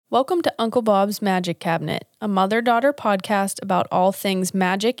Welcome to Uncle Bob's Magic Cabinet, a mother-daughter podcast about all things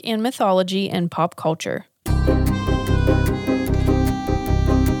magic and mythology and pop culture.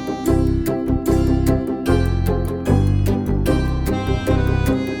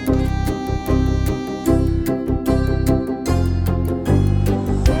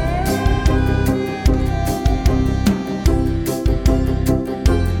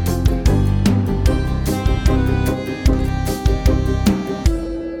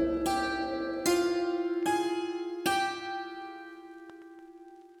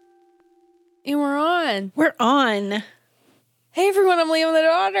 And we're on. Hey everyone, I'm Liam the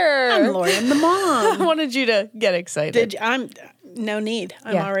daughter. I'm Lauren the mom. I wanted you to get excited. No need.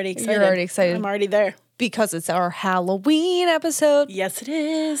 I'm already excited. You're already excited. I'm already there. Because it's our Halloween episode. Yes, it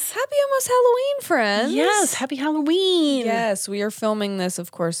is. Happy almost Halloween, friends. Yes, happy Halloween. Yes, we are filming this,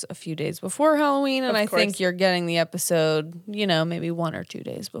 of course, a few days before Halloween, and I think you're getting the episode, maybe 1 or 2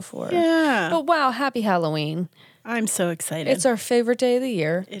 days before. Yeah. But wow, happy Halloween. I'm so excited. It's our favorite day of the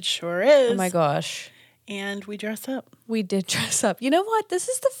year. It sure is. Oh my gosh. And we dress up. We did dress up. You know what? This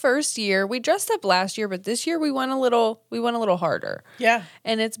is the first year. We dressed up last year, but this year we went a little harder. Yeah.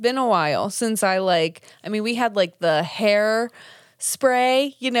 And it's been a while since we had the hair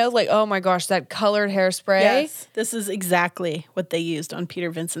spray, oh my gosh, that colored hairspray. Yes. This is exactly what they used on Peter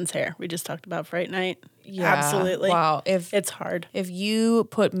Vincent's hair. We just talked about Fright Night. Yeah. Absolutely. Wow. It's hard. If you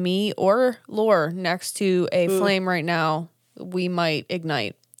put me or Lore next to a flame right now, we might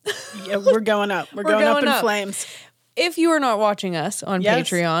ignite. Yeah, we're going up. We're going up in flames. If you are not watching us on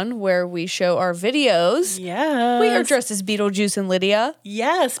Patreon, where we show our videos, we are dressed as Beetlejuice and Lydia.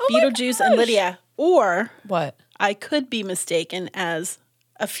 Yes, Beetlejuice and Lydia. Or what? I could be mistaken as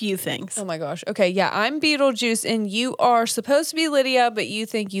a few things. Oh my gosh. Okay, yeah, I'm Beetlejuice and you are supposed to be Lydia, but you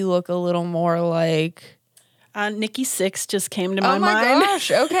think you look a little more like... Nikki Sixx just came to my mind. Oh my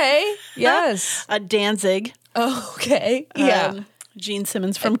gosh, okay. Yes. Danzig. Oh, okay. Yeah. Gene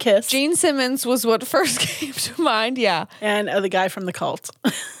Simmons from Kiss. Gene Simmons was what first came to mind, yeah. And the guy from The Cult.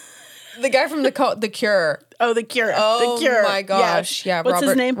 The guy from The Cult, The Cure. Oh, The Cure. Oh, The Cure. My gosh. Yes. Yeah, What's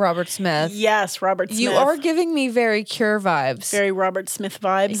his name? Robert Smith. Yes, Robert Smith. You are giving me very Cure vibes. Very Robert Smith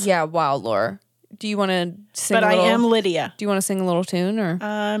vibes. Yeah, wow, Laura. Do you want to sing But I am Lydia. Do you want to sing a little tune? Or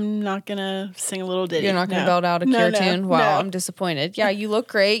I'm not going to sing a little ditty. You're not going to belt out a Cure tune? Wow, I'm disappointed. Yeah, you look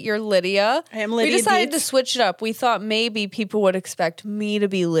great. You're Lydia. I am Lydia. We decided to switch it up. We thought maybe people would expect me to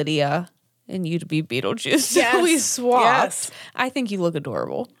be Lydia and you to be Beetlejuice. Yes. So we swapped. Yes. I think you look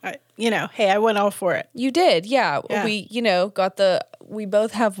adorable. Hey, I went all for it. You did, yeah. We, we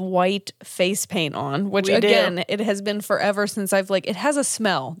both have white face paint on, which again, it has been forever since it has a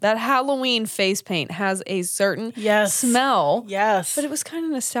smell. That Halloween face paint has a certain smell. Yes. But it was kind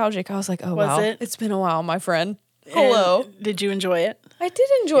of nostalgic. I was like, oh, wow. It's been a while, my friend. Hello. And did you enjoy it? I did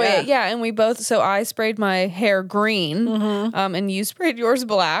enjoy it, yeah. And I sprayed my hair green, and you sprayed yours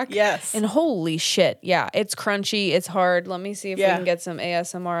black. Yes. And holy shit, yeah, it's crunchy, it's hard. Let me see if we can get some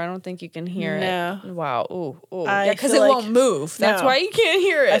ASMR. I don't think you can hear it. Wow, ooh. Yeah, because it won't move. That's why you can't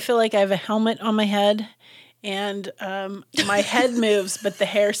hear it. I feel like I have a helmet on my head. And my head moves, but the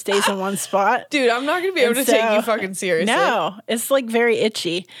hair stays in one spot. Dude, I'm not going to be able to take you fucking seriously. No, it's very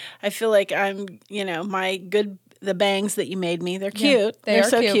itchy. I feel like I'm, the bangs that you made me, they're cute. They're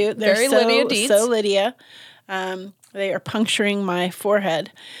so cute. They're very Lydia Deetz. So Lydia. They are puncturing my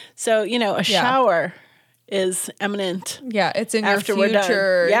forehead. So, a shower is imminent. Yeah, it's in after your future.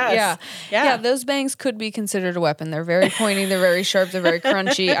 We're done. Yes. Yeah, those bangs could be considered a weapon. They're very pointy, they're very sharp, they're very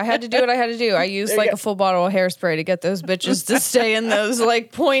crunchy. I had to do what I had to do. I used a full bottle of hairspray to get those bitches to stay in those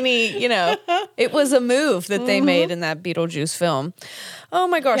pointy, It was a move that they made in that Beetlejuice film. Oh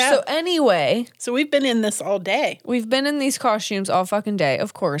my gosh. Yeah. So anyway. So we've been in this all day. We've been in these costumes all fucking day.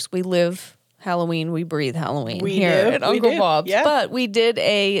 Of course, we live Halloween, we breathe Halloween here at Uncle Bob's. Yeah. But we did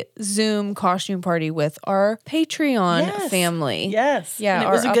a Zoom costume party with our Patreon family. Yes. Yeah, and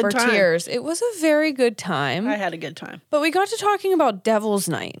it was our a good upper time. tiers. It was a very good time. I had a good time. But we got to talking about Devil's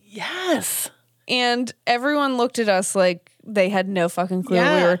Night. Yes. And everyone looked at us like they had no fucking clue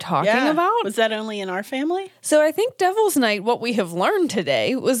what we were talking about. Was that only in our family? So I think Devil's Night, what we have learned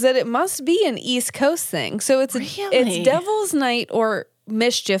today, was that it must be an East Coast thing. So it's Devil's Night or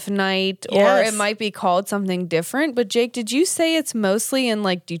Mischief Night, or it might be called something different. But Jake, did you say it's mostly in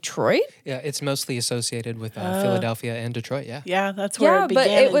Detroit? Yeah, it's mostly associated with Philadelphia and Detroit. Yeah, that's where it began.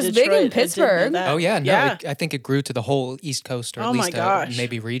 But it was Detroit. big in Pittsburgh. Oh yeah, no, I think it grew to the whole East Coast, or at least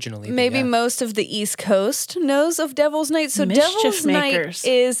maybe regionally. Maybe most of the East Coast knows of Devil's Night. So Devil's Night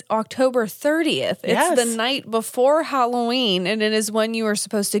is October 30th. It's the night before Halloween, and it is when you are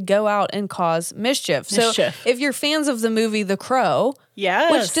supposed to go out and cause mischief. So if you're fans of the movie The Crow,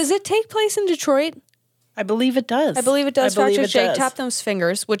 Yes. Which, does it take place in Detroit? I believe it does. I believe it does. Fact check Jake, tap those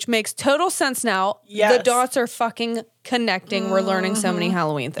fingers, which makes total sense now. Yes. The dots are fucking connecting. We're learning so many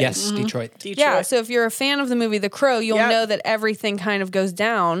Halloween things. Yes, Detroit. Yeah, so if you're a fan of the movie The Crow, you'll know that everything kind of goes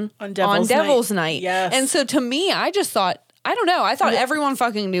down on Devil's Night. Yes. And so to me, I just thought, I don't know. I thought everyone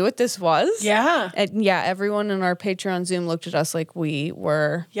fucking knew what this was. Yeah. And yeah, everyone in our Patreon Zoom looked at us like we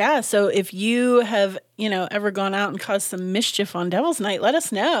were. Yeah. So if you have, ever gone out and caused some mischief on Devil's Night, let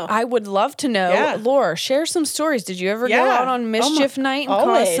us know. I would love to know. Yeah. Laura, share some stories. Did you ever go out on mischief night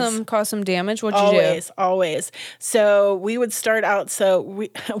and cause some damage? What'd you do? Always. So we would start out. So we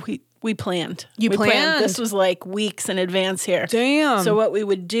planned. We planned. This was like weeks in advance here. Damn. So what we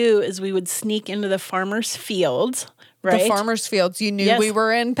would do is we would sneak into the farmers' fields. Right? The farmers' fields. You knew we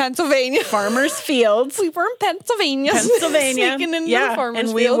were in Pennsylvania. Farmers' fields. We were in Pennsylvania. Sneaking into the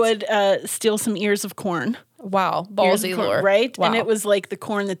farmers' fields. And we would steal some ears of corn. Wow. Ballsy lore. Right? Wow. And it was like the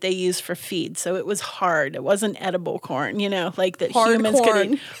corn that they use for feed. So it was hard. It wasn't edible corn, like that humans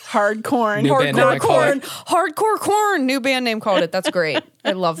could eat. Hard corn. Hardcore corn. Hardcore corn. New band name called it. That's great.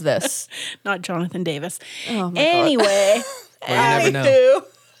 I love this. Not Jonathan Davis. Oh my anyway. Well, you never know.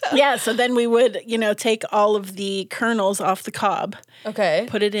 Yeah, so then we would, take all of the kernels off the cob. Okay.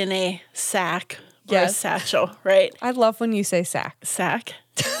 Put it in a sack or a satchel, right? I love when you say sack. Sack?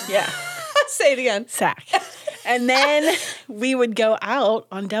 Yeah. Say it again. Sack. And then we would go out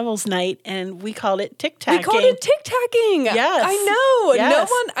on Devil's Night, and we called it tic-tacking. We called it tic-tacking. Yes. I know. Yes.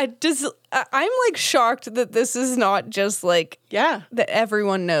 I'm like shocked that this is not just like that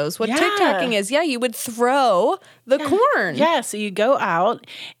everyone knows what tic-tacking is. Yeah, you would throw the corn. Yeah, so you go out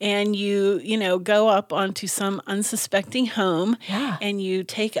and you go up onto some unsuspecting home and you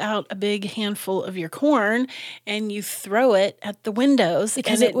take out a big handful of your corn and you throw it at the windows.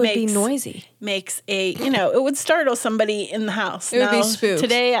 Because it would be noisy. Makes it would startle somebody in the house. It would be spooks.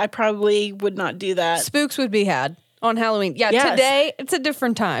 Today, I probably would not do that. Spooks would be had. On Halloween. Yeah, today, it's a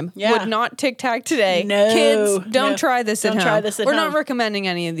different time. Yeah. Would not tic-tac today. No. Kids, don't try this at home. Try this at We're home. not recommending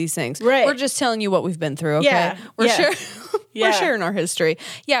any of these things. Right. We're just telling you what we've been through, okay? Yeah. We're sharing our history.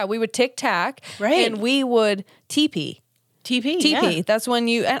 Yeah, we would tic-tac. Right. And we would TP. TP. That's when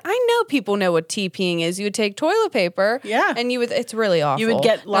and I know people know what TPing is. You would take toilet paper. Yeah. And it's really awful. You would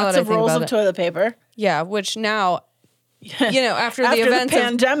get lots of rolls of toilet paper. Yeah, which now... after the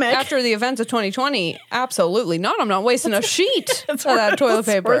events of 2020, absolutely not. I'm not wasting a sheet of that toilet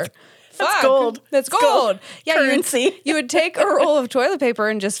paper. That's gold. That's gold. Yeah, currency. You would take a roll of toilet paper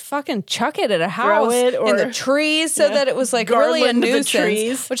and just fucking chuck it at a house, throw it in the trees, so that it was like really a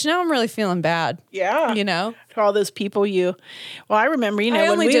nuisance. Which now I'm really feeling bad. Yeah, for all those people I remember. I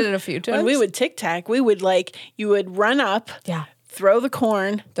only did it a few times. When we would tic-tac, we would you would run up. Yeah. Throw the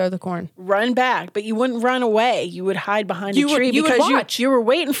corn, run back, but you wouldn't run away. You would hide behind a tree because you were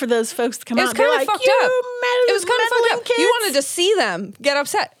waiting for those folks to come out. It was kind of fucked up. It was kind of fucked up. Kids. You wanted to see them get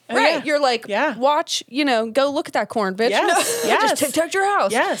upset, right? Yeah. You're like, watch, go look at that corn, bitch. Yes. Just tic-tac your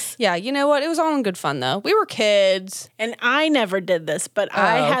house. Yes. Yeah, you know what? It was all in good fun, though. We were kids. And I never did this, but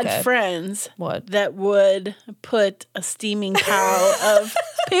I had friends that would put a steaming pile of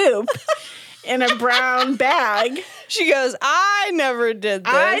poop in a brown bag. She goes, I never did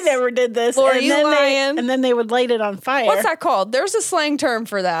this. I never did this. Laura, you lying? And then they would light it on fire. What's that called? There's a slang term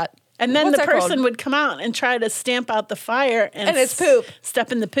for that. And then the person would come out and try to stamp out the fire and it's poop.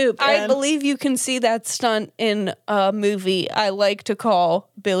 Step in the poop. I believe you can see that stunt in a movie I like to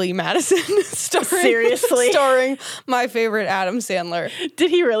call Billy Madison. Starring my favorite Adam Sandler. Did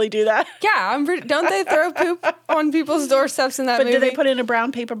he really do that? Yeah. Don't they throw poop on people's doorsteps in that movie? But did they put it in a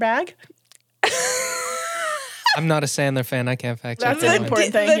brown paper bag? I'm not a Sandler fan. I can't fact check that. That's an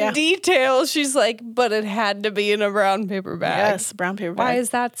important thing. The details, she's like, but it had to be in a brown paper bag. Yes, brown paper bag. Why is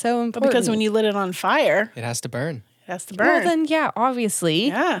that so important? Because when you lit it on fire, it has to burn. Well, then, obviously.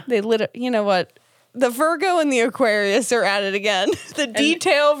 Yeah. They lit it. You know what? The Virgo and the Aquarius are at it again. The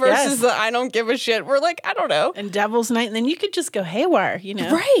detail versus the I don't give a shit. We're like, I don't know. And Devil's Night. And then you could just go haywire,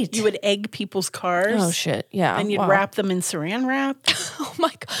 Right. You would egg people's cars. Oh, shit. Yeah. And you'd wrap them in saran wrap. Oh, my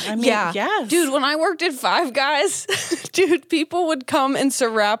God. I mean, yes. Dude, when I worked at Five Guys, people would come and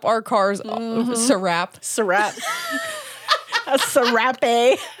Sarap our cars. Sarap. A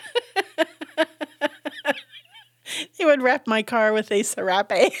serape. He would wrap my car with a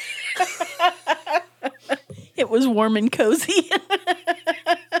serape. It was warm and cozy.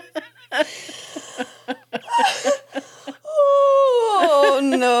 Oh,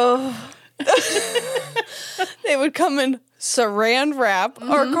 no. They would come and saran wrap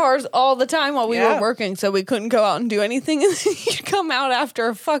our cars all the time while we were working, so we couldn't go out and do anything. And then you'd come out after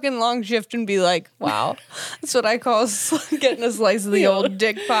a fucking long shift and be like, wow. That's what I call getting a slice of the old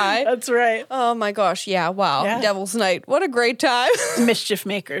dick pie. That's right. Oh my gosh. Yeah. Wow. Yeah. Devil's Night. What a great time. Mischief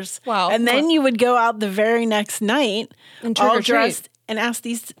makers. Wow. And then you would go out the very next night and all dressed and ask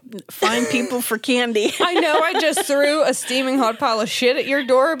these fine people for candy. I know I just threw a steaming hot pile of shit at your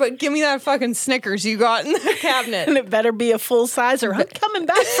door, but give me that fucking Snickers you got in the cabinet. And it better be a full size or I'm coming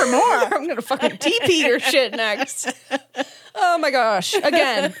back for more. I'm going to fucking TP your shit next. Oh my gosh.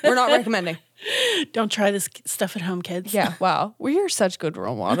 Again, we're not recommending. Don't try this stuff at home, kids. Yeah, wow. We are such good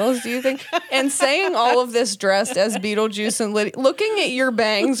role models, do you think? And saying all of this dressed as Beetlejuice and Lydia, looking at your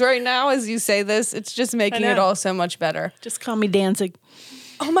bangs right now as you say this, it's just making it all so much better. Just call me Danzig.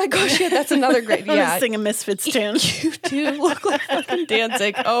 Oh my gosh, yeah, that's another great, I'm sing a Misfits tune. You do look like fucking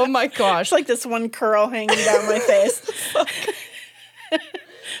Danzig. Oh my gosh. It's like this one curl hanging down my face.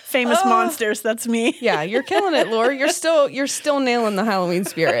 Famous monsters, that's me. Yeah, you're killing it, Laura. You're still nailing the Halloween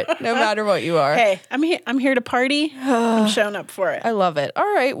spirit, no matter what you are. Hey, I'm here to party. I'm showing up for it. I love it.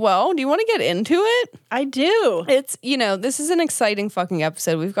 All right, well, do you want to get into it? I do. It's, this is an exciting fucking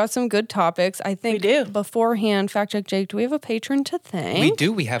episode. We've got some good topics. I think we do. Beforehand, Fact Check Jake, do we have a patron to thank? We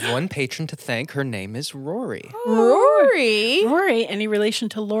do. We have one patron to thank. Her name is Rory. Rory? Rory, any relation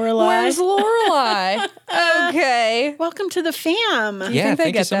to Lorelai? Where's Lorelai? Okay. Welcome to the fam. Yeah,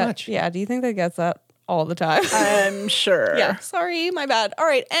 thank you so much. Yeah, do you think they get that all the time? I'm sure. Yeah, sorry, my bad. All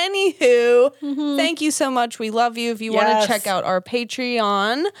right, anywho, thank you so much. We love you. If you want to check out our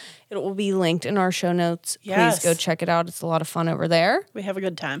Patreon, it will be linked in our show notes. Yes. Please go check it out. It's a lot of fun over there. We have a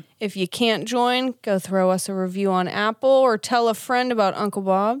good time. If you can't join, go throw us a review on Apple or tell a friend about Uncle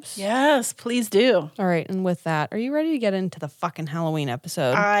Bob's. Yes, please do. All right, and with that, are you ready to get into the fucking Halloween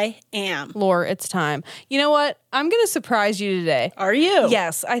episode? I am. Lore, it's time. You know what? I'm going to surprise you today. Are you?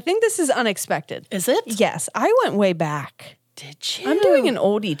 Yes, I think this is unexpected. Is it? Yes, I went way back. Did you? I'm doing an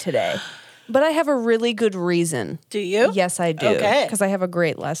oldie today, but I have a really good reason. Do you? Yes, I do. Okay. Because I have a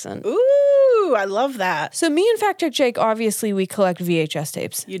great lesson. Ooh, I love that. So me and Fact Check Jake, obviously, we collect VHS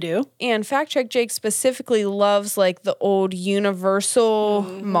tapes. You do? And Fact Check Jake specifically loves like the old Universal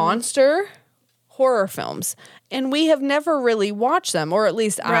monster horror films. And we have never really watched them, or at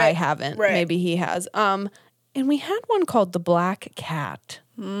least I haven't. Right. Maybe he has. And we had one called The Black Cat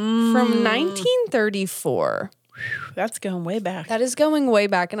from 1934. That's going way back. That is going way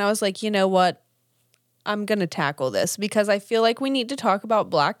back. And I was like, you know what? I'm going to tackle this because I feel like we need to talk about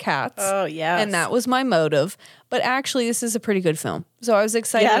black cats. Oh, yeah. And that was my motive. But actually, this is a pretty good film. So I was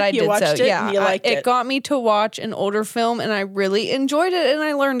excited I did watched so. It yeah, and you liked it. It got me to watch an older film, and I really enjoyed it, and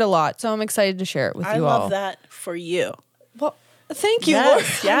I learned a lot. So I'm excited to share it with you all. I love that for you. Well, thank you, Yes, Lord.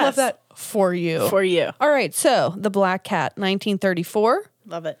 yes. I love that for you. For you. All right, so The Black Cat, 1934.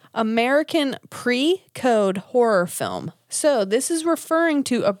 Love it. American pre-code horror film. So this is referring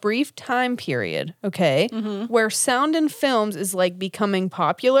to a brief time period, okay, where sound in films is like becoming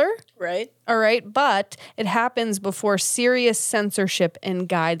popular. Right. All right, but it happens before serious censorship and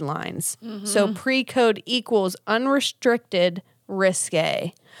guidelines. So pre-code equals unrestricted,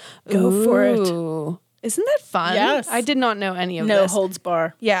 risque. Go for it. Ooh. Isn't that fun? Yes. I did not know any of No this. holds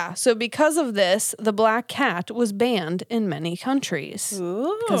bar. Yeah, so because of this, The Black Cat was banned in many countries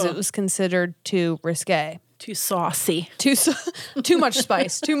because it was considered too risque. Too saucy. Too much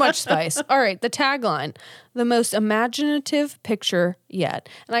spice. Too much spice. All right, the tagline, the most imaginative picture yet.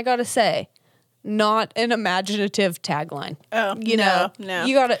 And I got to say, not an imaginative tagline. Oh, no.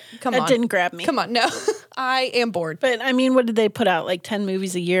 You got to, come on. That didn't grab me. Come on, no. I am bored. But I mean, what did they put out? Like 10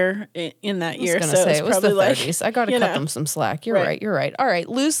 movies a year in that year? I was going to say, it was the probably 30s. I got to cut them some slack. You're right. You're right. All right,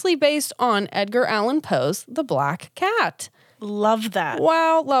 loosely based on Edgar Allan Poe's The Black Cat. Love that.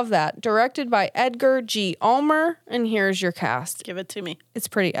 Wow, love that. Directed by Edgar G. Ulmer, and here's your cast. Give it to me. It's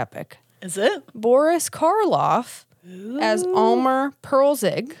pretty epic. Is it? Boris Karloff as Ulmer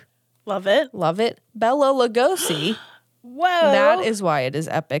Perlzig. Love it. Love it. Bela Lugosi. Whoa. That is why it is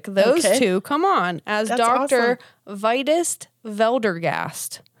epic. Those two, come on, as That's Dr. Vitus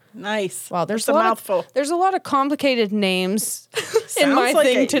Veldergast. Nice. Wow, there's a mouthful. There's a lot of complicated names in my like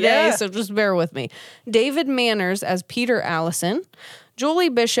thing it, today, yeah. so just bear with me. David Manners as Peter Allison, Julie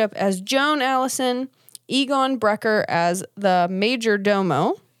Bishop as Joan Allison, Egon Brecker as the Major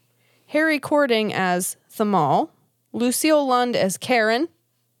Domo, Harry Cording as Thamal, Lucille Lund as Karen,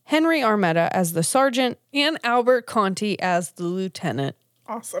 Henry Armetta as the Sergeant, and Albert Conti as the Lieutenant.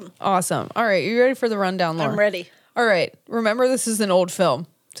 Awesome. Awesome. All right, you ready for the rundown, Laura? I'm ready. All right, remember this is an old film.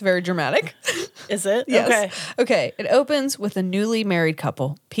 It's very dramatic. Is it? Yes. Okay. Okay. It opens with a newly married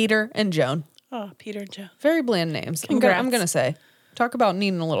couple, Peter and Joan. Oh, Peter and Joan. Very bland names. Congrats. I'm gonna say. Talk about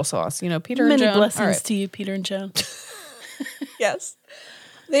needing a little sauce. You know, Peter Many and Joan. blessings to you, Peter and Joan. Yes.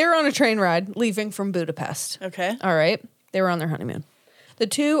 They were on a train ride leaving from Budapest. Okay. All right. They were on their honeymoon. The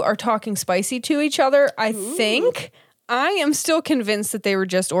two are talking spicy to each other. I think. I am still convinced that they were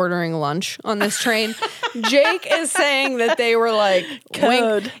just ordering lunch on this train. Jake is saying that they were like,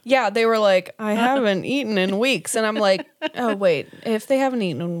 code. Yeah, they were like, I haven't eaten in weeks. And I'm like, oh, wait, if they haven't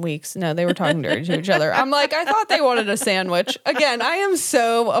eaten in weeks, no, they were talking dirty to each other. I'm like, I thought they wanted a sandwich. Again, I am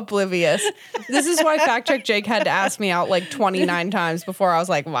so oblivious. This is why Fact Check Jake had to ask me out like 29 times before I was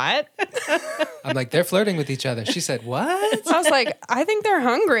like, what? I'm like, they're flirting with each other. She said, what? I was like, I think they're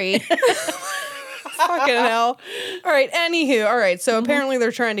hungry. Fucking hell. All right, anywho. All right, so apparently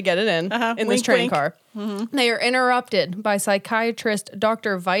they're trying to get it in this Wink, train wink. car. They are interrupted by psychiatrist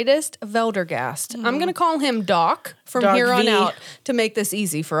Dr. Vitus Veldergast. I'm going to call him Doc from Doc here on V. out to make this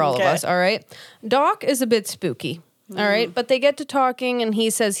easy for all of Okay. us, all right? Doc is a bit spooky, all right? But they get to talking, and he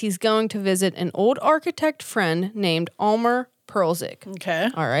says he's going to visit an old architect friend named Almer Perlzig. Okay.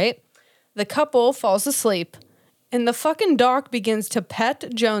 All right? The couple falls asleep, and the fucking Doc begins to pet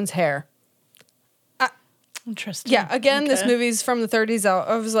Joan's hair. Interesting. Yeah, again, this Okay. movie's from the 30s.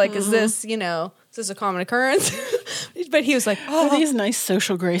 I was like, is this a common occurrence? But he was like, Are these nice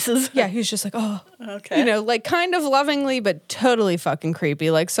social graces? yeah, he was just like, oh. Okay. Like kind of lovingly, but totally fucking creepy.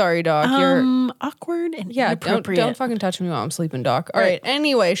 Like, sorry, Doc, you're... awkward and Yeah, inappropriate. don't fucking touch me while I'm sleeping, Doc. All right.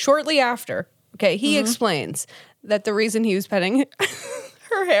 Anyway, shortly after, he explains that the reason he was petting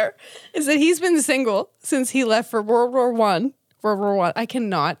her hair is that he's been single since he left for World War One. I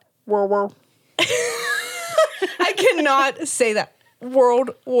cannot... I cannot say that.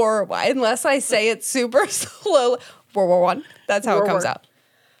 World War I, unless I say it super slow. World War One. That's how it comes out.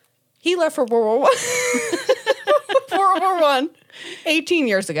 He left for World War One. World War One. 18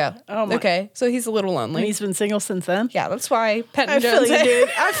 years ago. Oh my. Okay, so he's a little lonely. And he's been single since then? Yeah, that's why petting I feel Jones. you, dude.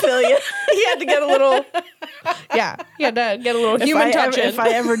 I feel you. He had to get a little. Yeah, he had to get a little human touch in. If I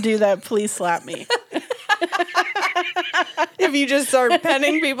ever do that, please slap me. If you just start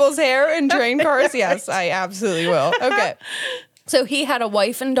petting people's hair in train cars, yes, I absolutely will. Okay. So he had a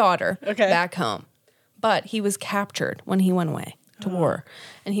wife and daughter back home, but he was captured when he went away to war,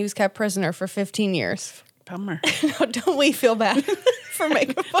 and he was kept prisoner for 15 years. Bummer. No, don't we feel bad for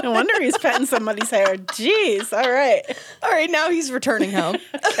making fun? No wonder he's petting somebody's hair. Jeez. All right. All right, now he's returning home.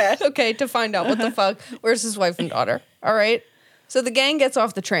 Okay, to find out what the fuck. Where's his wife and daughter? All right. So the gang gets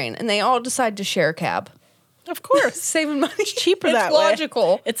off the train, and they all decide to share a cab. Of course. Saving money. It's cheaper It's that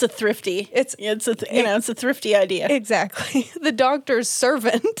logical. way. It's a thrifty. It's it's a thrifty idea. Exactly. The doctor's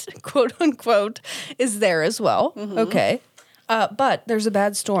servant, quote unquote, is there as well. Okay. But there's a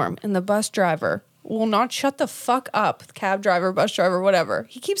bad storm, and the bus driver will not shut the fuck up. Cab driver, bus driver, whatever.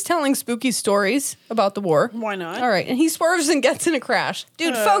 He keeps telling spooky stories about the war. Why not? All right. And he swerves and gets in a crash.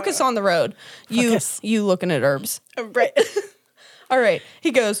 Dude, focus on the road. Focus. You looking at herbs. Right. All right.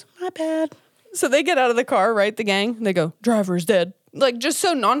 He goes, My bad. so they get out of the car, right? The gang. And they go, driver's dead. Like, just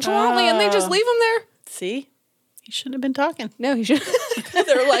so nonchalantly, and they just leave him there. See? He shouldn't have been talking. No, he should.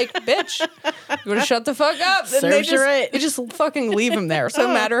 They're like, bitch, you would have shut the fuck up. And Serves you right. They just fucking leave him there. So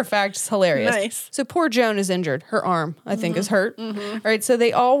matter of fact, it's hilarious. Nice. So poor Joan is injured. Her arm, I think, is hurt. All right, so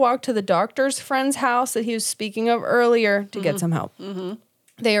they all walk to the doctor's friend's house that he was speaking of earlier to get some help.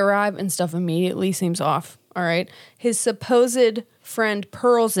 They arrive and stuff immediately seems off. All right. His supposed friend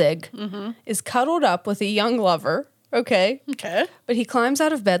Perlzig is cuddled up with a young lover. Okay. Okay. But he climbs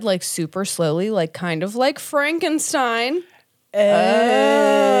out of bed like super slowly, like kind of like Frankenstein.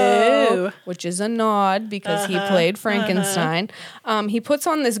 Oh. Which is a nod because he played Frankenstein. He puts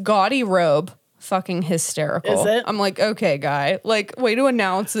on this gaudy robe. Fucking hysterical. Is it? I'm like, okay, guy. Like, way to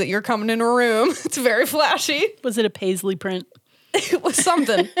announce that you're coming in a room. It's very flashy. Was it a paisley print? It was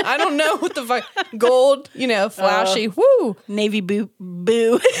something. I don't know what the fuck. Gold, flashy. Woo. Navy boo.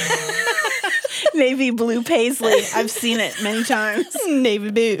 Navy blue paisley. I've seen it many times. Navy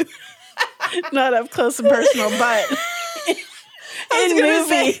blue. Not up close and personal, but in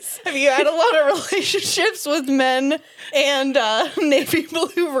movies. Have you had a lot of relationships with men and navy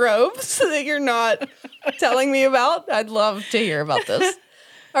blue robes that you're not telling me about? I'd love to hear about this.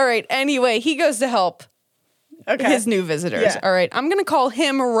 All right. Anyway, he goes to help his new visitors. Yeah. All right. I'm going to call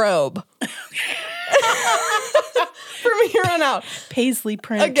him Robe. From here on out. Paisley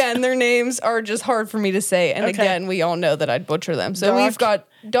print. Again, their names are just hard for me to say. And again, we all know that I'd butcher them. So we've got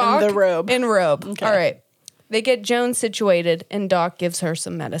Doc and the Robe. and Robe. Okay. All right. They get Joan situated, and Doc gives her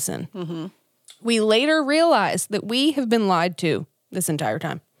some medicine. We later realize that we have been lied to this entire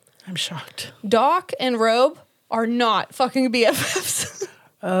time. I'm shocked. Doc and Robe are not fucking BFFs.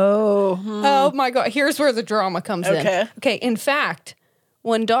 Oh. Oh my God. Here's where the drama comes in. Okay. In fact,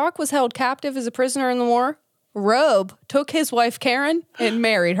 when Doc was held captive as a prisoner in the war, Robe took his wife Karen and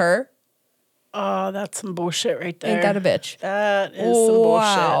married her. Oh, that's some bullshit right there. Ain't that a bitch? That is some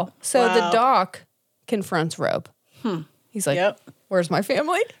bullshit. So the Doc confronts Robe. He's like, where's my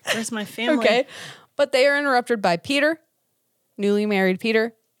family? Where's my family? Okay. But they are interrupted by Peter, newly married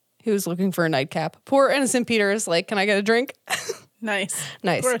Peter, who's looking for a nightcap. Poor innocent Peter is like, can I get a drink? Nice.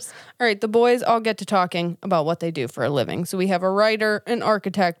 Of course. All right. The boys all get to talking about what they do for a living. So we have a writer, an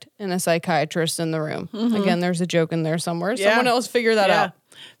architect, and a psychiatrist in the room. Again, there's a joke in there somewhere. Yeah. Someone else figure that out.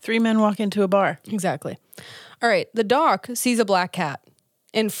 3 men walk into a bar. Exactly. All right. The Doc sees a black cat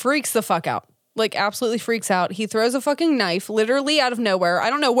and freaks the fuck out. Like, absolutely freaks out. He throws a fucking knife literally out of nowhere. I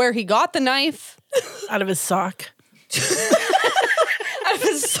don't know where he got the knife. Out of his sock. Out of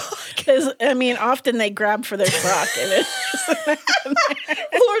his sock. I mean, often they grab for their sock. And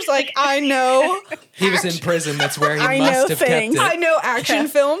Floor's like, I know. He was in prison. That's where he must have kept it. I know action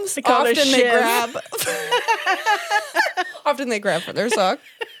films. Often they grab. Often they grab for their sock.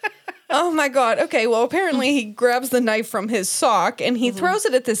 Oh my God. Okay, well, apparently he grabs the knife from his sock and he throws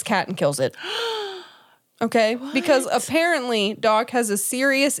it at this cat and kills it. Okay? What? Because apparently Doc has a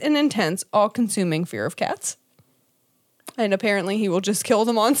serious and intense, all-consuming fear of cats. And apparently he will just kill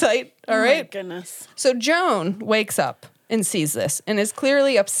them on sight. All right? My goodness. So Joan wakes up and sees this and is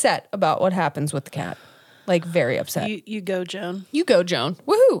clearly upset about what happens with the cat. Like, very upset. You go, Joan. You go, Joan.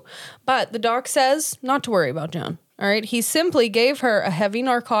 Woohoo. But the Doc says not to worry about Joan. All right? He simply gave her a heavy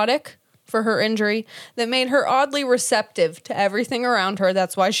narcotic for her injury that made her oddly receptive to everything around her.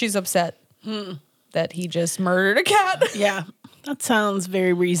 That's why she's upset that he just murdered a cat. Yeah, that sounds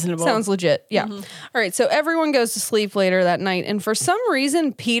very reasonable. Sounds legit. Yeah. All right, so everyone goes to sleep later that night, and for some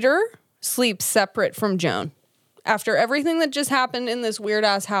reason, Peter sleeps separate from Joan. After everything that just happened in this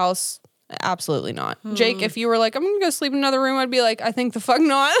weird-ass house, absolutely not. Jake, if you were like, I'm going to go sleep in another room, I'd be like, I think the fuck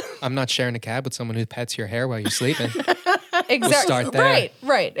not. I'm not sharing a cab with someone who pets your hair while you're sleeping. Exactly. We'll start there.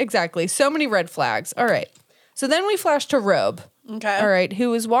 Right, exactly. So many red flags. All right. So then we flash to Robe. Okay. All right,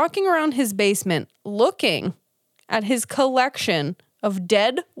 who is walking around his basement looking at his collection of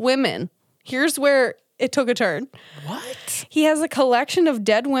dead women. Here's where it took a turn. What? He has a collection of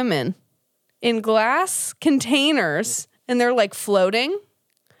dead women in glass containers, and they're like floating.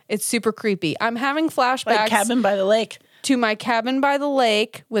 It's super creepy. I'm having flashbacks. Like Cabin by the Lake. To my Cabin by the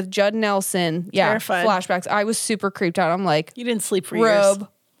Lake with Judd Nelson. Yeah, terrified. Flashbacks. I was super creeped out. I'm like, you didn't sleep for Robe, years.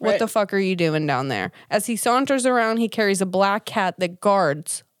 What the fuck are you doing down there? As he saunters around, he carries a black cat that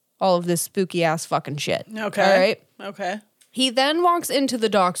guards all of this spooky ass fucking shit. Okay. All right. Okay. He then walks into the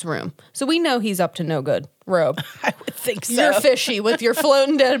Doc's room. So we know he's up to no good. Robe. I would think so. You're fishy with your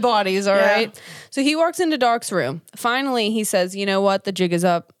floating dead bodies, all right? So he walks into Doc's room. Finally, he says, you know what? The jig is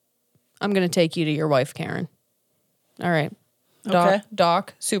up. I'm going to take you to your wife, Karen. All right.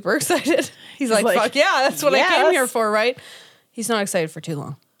 Doc, super excited. He's like, fuck yeah, that's what I came here for, right? He's not excited for too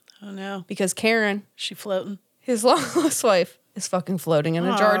long. Oh, no. Because Karen, she floating. His long-lost wife, is fucking floating in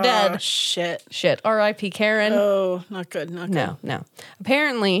a jar dead. Shit. R.I.P. Karen. Oh, not good. No.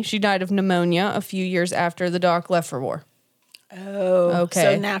 Apparently, she died of pneumonia a few years after the Doc left for war. Oh, okay.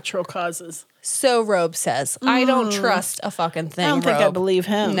 So natural causes. So Robe says, I don't trust a fucking thing, I don't think I believe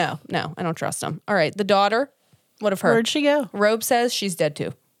him. No, I don't trust him. All right, the daughter, what of her? Where'd she go? Robe says she's dead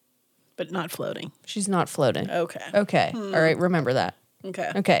too. But not floating. She's not floating. Okay. All right, remember that.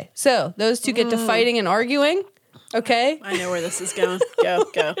 Okay. So those two get to fighting and arguing. Okay. I know where this is going.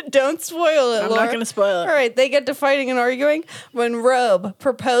 Go. Don't spoil it, I'm Laura. not going to spoil it. All right, they get to fighting and arguing when Robe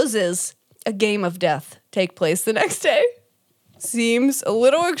proposes a game of death take place the next day. Seems a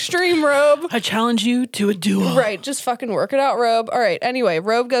little extreme, Robe. I challenge you to a duel. Right, just fucking work it out, Robe. All right, anyway,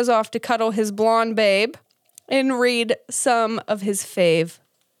 Robe goes off to cuddle his blonde babe and read some of his fave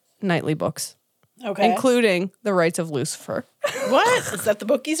nightly books. Okay. Including The Rites of Lucifer. What? Is that the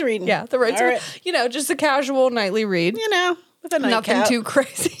book he's reading? Yeah, The Rites of just a casual nightly read. With a nightcap. Nothing too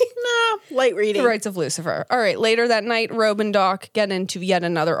crazy. No, light reading. The Rites of Lucifer. All right, later that night, Robe and Doc get into yet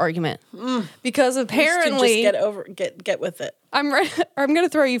another argument. Because apparently... Just get with it. I'm going to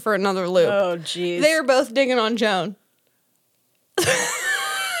throw you for another loop. Oh, jeez. They are both digging on Joan.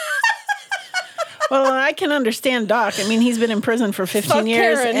 Well, I can understand Doc. I mean, he's been in prison for 15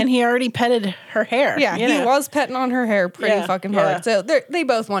 years, Karen. And he already petted her hair. Yeah, he was petting on her hair pretty fucking hard. So they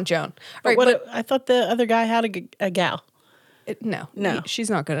both want Joan. Right, but I thought the other guy had a gal. No. She's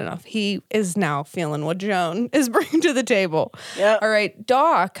not good enough. He is now feeling what Joan is bringing to the table. Yeah. All right.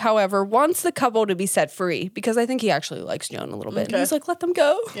 Doc, however, wants the couple to be set free because I think he actually likes Joan a little bit. And he's like, let them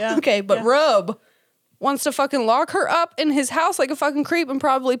go. Yeah. Okay, but Robe wants to fucking lock her up in his house like a fucking creep and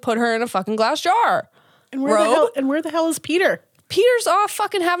probably put her in a fucking glass jar. And where the hell is Peter? Peter's off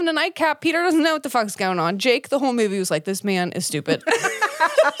fucking having a nightcap. Peter doesn't know what the fuck's going on. Jake, the whole movie was like, this man is stupid.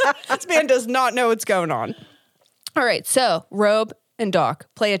 This man does not know what's going on. All right, so Robe and Doc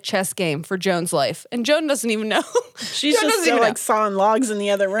play a chess game for Joan's life. And Joan doesn't even know. She's just still like sawing logs in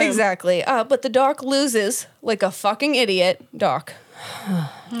the other room. Exactly. But the Doc loses like a fucking idiot. Doc.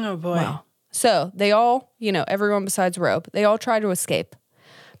 Oh, boy. Wow. So they all, everyone besides Robe, they all try to escape.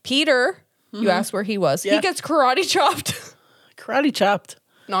 Peter, you asked where he was. Yeah. He gets karate chopped. Karate chopped.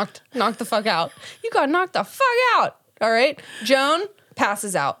 Knocked the fuck out. You got knocked the fuck out. All right. Joan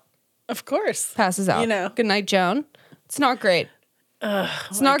passes out. Of course. Passes out. Good night, Joan. It's not great.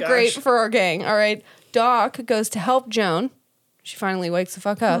 It's not great for our gang. All right. Doc goes to help Joan. She finally wakes the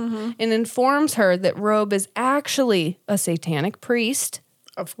fuck up and informs her that Robe is actually a satanic priest.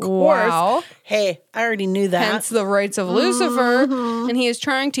 Of course. Wow. Hey, I already knew that. Hence the rites of Lucifer. And he is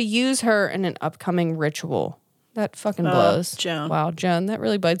trying to use her in an upcoming ritual. That fucking blows. Joan. Wow, Joan. That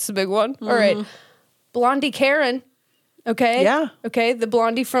really bites the big one. All right. Blondie Karen. Okay. Yeah. Okay. The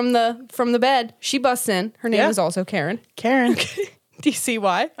blondie from the bed. She busts in. Her name is also Karen. Karen. Okay. Do you see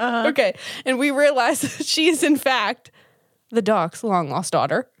why? Okay. And we realize that she is, in fact, the Doc's long-lost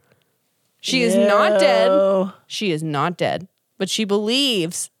daughter. She is not dead. She is not dead. But she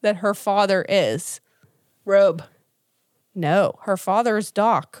believes that her father is. Robe. No. Her father is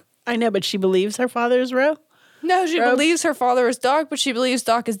Doc. I know, but she believes her father is Robe? No, she believes her father is Doc, but she believes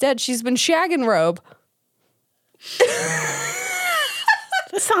Doc is dead. She's been shagging Robe.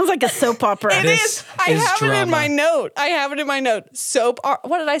 This sounds like a soap opera. It is. I have it in my note. Soap.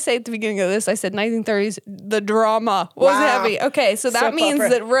 What did I say at the beginning of this? I said 1930s. The drama was heavy. Okay, so that soap means opera.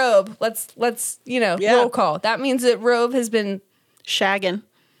 That Robe. Let's roll call. That means that Robe has been shagging,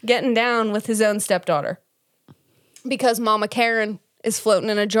 getting down with his own stepdaughter, because Mama Karen is floating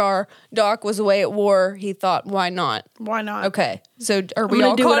in a jar. Doc was away at war. He thought, why not? Why not? Okay, so are we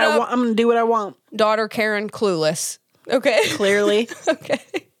all caught up? I'm gonna do what I want. Daughter Karen clueless. Okay. Clearly. Okay.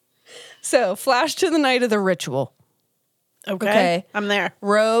 So, flash to the night of the ritual. Okay. I'm there.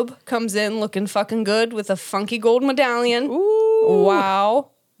 Robe comes in looking fucking good with a funky gold medallion. Ooh. Wow.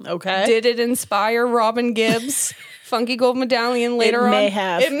 Okay. Did it inspire Robin Gibbs? Funky gold medallion later on? It may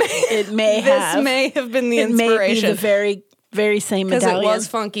have. It may have. This may have been the inspiration. It may be the very, very same medallion. Because it was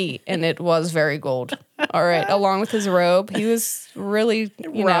funky and it was very gold. All right. Along with his robe, he was really,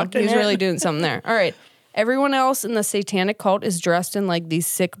 he was really doing something there. All right. Everyone else in the satanic cult is dressed in like these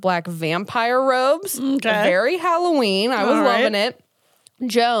sick black vampire robes. Okay. Very Halloween. I was loving it.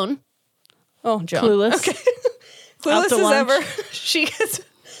 Joan. Oh, Joan. Clueless. Okay. Clueless as ever. She gets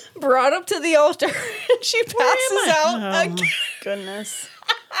brought up to the altar and she passes out. Oh, my goodness.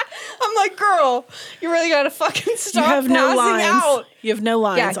 I'm like, girl, you really got to fucking stop passing out. You have no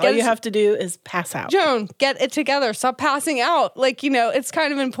lines. All you have to do is pass out. Joan, get it together. Stop passing out. Like, it's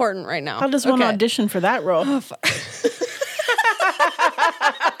kind of important right now. How does one audition for that role? Oh,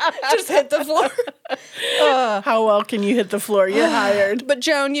 just hit the floor. How well can you hit the floor? You're hired. But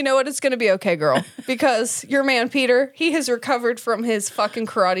Joan, you know what? It's going to be okay, girl. Because your man, Peter, he has recovered from his fucking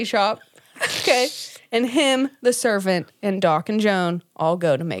karate shop. Okay. And him, the servant, and Doc and Joan all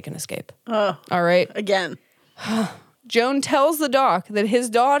go to make an escape. Oh. All right. Again. Joan tells the Doc that his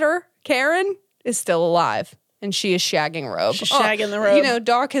daughter, Karen, is still alive. And she is shagging Robe. She's shagging the Robe.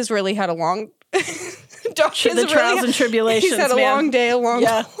 Doc has really had a long... the trials and tribulations, he's had a long day, a long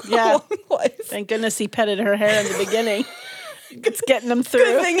life. Thank goodness he petted her hair in the beginning. It's getting him through.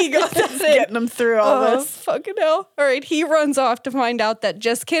 Good thing he got that thing. Getting him through all this. Fucking hell. All right, he runs off to find out that,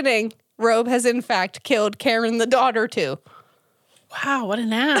 just kidding, Robe has in fact killed Karen, the daughter, too. Wow, what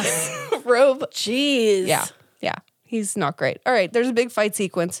an ass. Robe. Jeez. Yeah. He's not great. All right, there's a big fight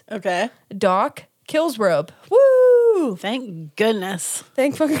sequence. Okay. Doc kills Robe. Woo! Thank goodness.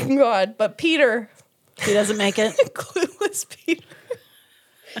 Thank fucking God. But Peter... He doesn't make it. Clueless Peter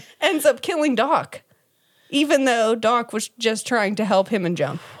ends up killing Doc, even though Doc was just trying to help him and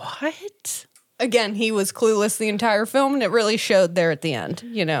Joan. What? Again, he was clueless the entire film, and it really showed there at the end,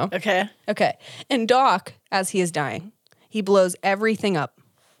 Okay. And Doc, as he is dying, he blows everything up.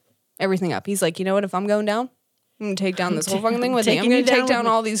 Everything up. He's like, you know what? If I'm going down, I'm going to take down this whole fucking thing with me. I'm going to take down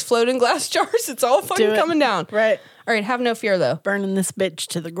all these floating glass jars. It's all fucking coming down. Right. All right, have no fear, though. Burning this bitch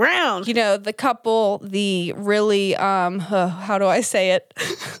to the ground. The couple, the really, how do I say it?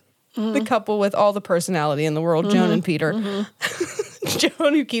 The couple with all the personality in the world, Joan and Peter.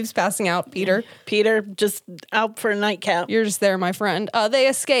 Joan, who keeps passing out, Peter. Peter, just out for a nightcap. You're just there, my friend. They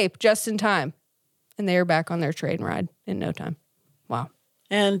escape just in time. And they are back on their train ride in no time. Wow.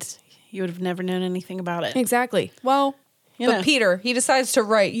 And you would have never known anything about it. Exactly. Well, but Peter, he decides to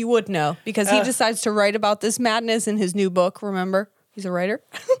write. You would know because he decides to write about this madness in his new book. Remember, he's a writer.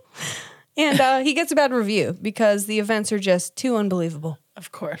 And he gets a bad review because the events are just too unbelievable.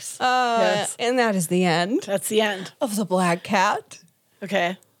 Of course. Yes. And that is the end. That's the end. Of the Black Cat.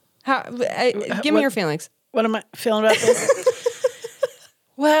 Okay. Give me your feelings. What am I feeling about this?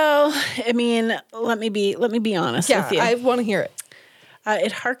 Well, I mean, let me be honest with you. I want to hear it.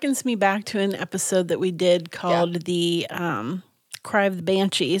 It harkens me back to an episode that we did called the Cry of the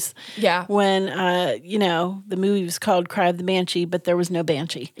Banshees. Yeah. When, the movie was called Cry of the Banshee, but there was no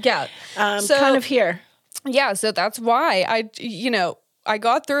Banshee. Yeah. So, kind of here. Yeah, so that's why I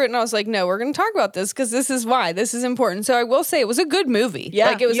got through it and I was like, no, we're going to talk about this because this is why. This is important. So I will say it was a good movie. Yeah,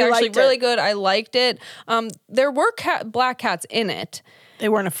 like it was actually really good. I liked it. There were black cats in it. They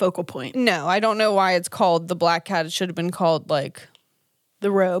weren't a focal point. No, I don't know why it's called the Black Cat. It should have been called like...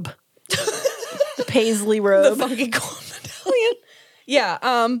 The robe. The paisley robe. The funky gold medallion.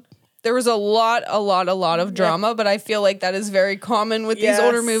 Yeah, there was a lot of drama, but I feel like that is very common with these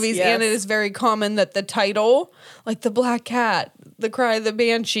older movies, and it is very common that the title, like the Black Cat, the Cry of the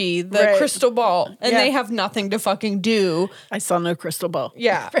Banshee, the Crystal Ball, and they have nothing to fucking do. I saw no crystal ball.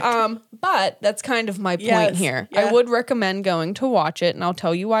 Yeah, but that's kind of my point here. Yeah. I would recommend going to watch it, and I'll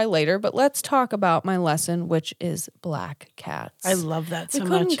tell you why later, but let's talk about my lesson, which is black cats. I love that so much.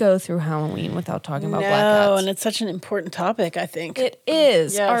 We couldn't go through Halloween without talking about black cats. No, and it's such an important topic, I think. It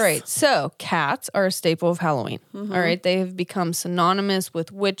is. Yes. All right, so cats are a staple of Halloween. Mm-hmm. All right, they have become synonymous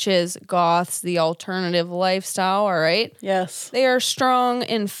with witches, goths, the alternative lifestyle, all right? Yes. They are strong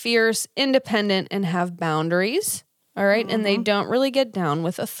and fierce, independent, and have boundaries. All right. Mm-hmm. And they don't really get down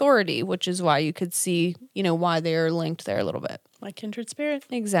with authority, which is why you could see, why they are linked there a little bit. Like kindred spirit.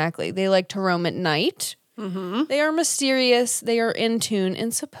 Exactly. They like to roam at night. Mm-hmm. They are mysterious. They are in tune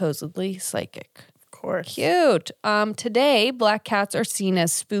and supposedly psychic. Of course. Cute. Today, black cats are seen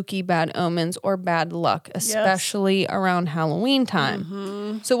as spooky, bad omens, or bad luck, especially around Halloween time.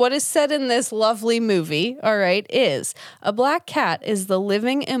 Mm-hmm. So what is said in this lovely movie, all right, is a black cat is the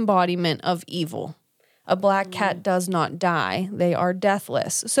living embodiment of evil. A black cat does not die. They are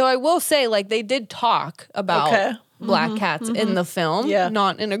deathless. So I will say, they did talk about black cats in the film,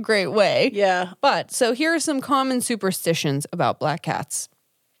 not in a great way. Yeah. But, so here are some common superstitions about black cats.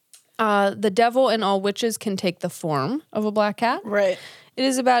 The devil and all witches can take the form of a black cat. Right. It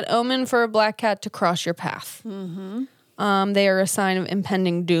is a bad omen for a black cat to cross your path. Mm-hmm. They are a sign of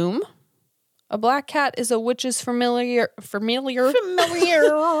impending doom. A black cat is a witch's familiar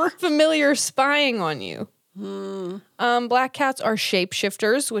spying on you. Black cats are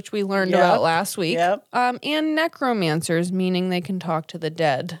shapeshifters, which we learned about last week. Yep. And necromancers, meaning they can talk to the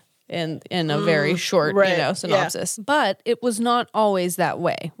dead in a very short, synopsis. Yeah. But it was not always that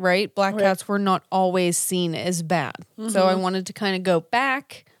way, right? Black cats were not always seen as bad. Mm-hmm. So I wanted to kind of go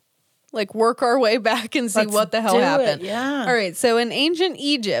back, work our way back and see what the hell happened. Yeah. All right. So in ancient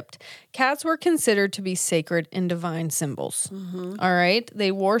Egypt, cats were considered to be sacred and divine symbols. Mm-hmm. All right.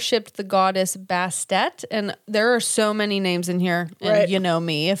 They worshipped the goddess Bastet. And there are so many names in here. And you know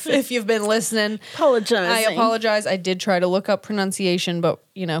me. If you've been listening, I apologize. I did try to look up pronunciation, but,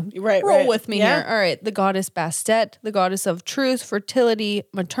 roll with me here. All right. The goddess Bastet, the goddess of truth, fertility,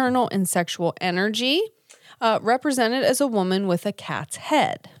 maternal and sexual energy, represented as a woman with a cat's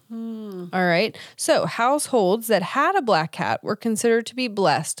head. All right. So households that had a black cat were considered to be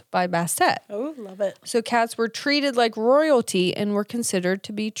blessed by Bastet. Oh, love it. So cats were treated like royalty and were considered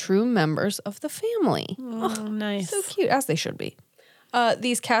to be true members of the family. Oh, nice. So cute, as they should be.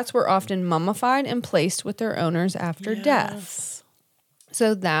 These cats were often mummified and placed with their owners after death.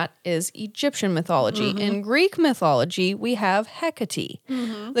 So that is Egyptian mythology. Mm-hmm. In Greek mythology, we have Hecate,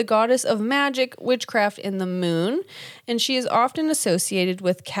 the goddess of magic, witchcraft, and the moon. And she is often associated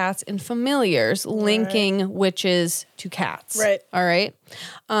with cats and familiars, linking witches to cats. Right. All right.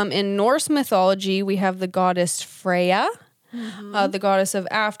 In Norse mythology, we have the goddess Freya, the goddess of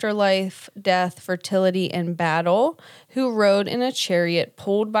afterlife, death, fertility, and battle, who rode in a chariot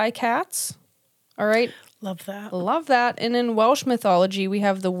pulled by cats. All right. Love that. Love that. And in Welsh mythology, we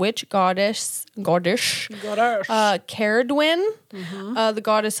have the witch goddess Caradwyn, the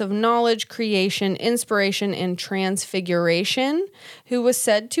goddess of knowledge, creation, inspiration, and transfiguration, who was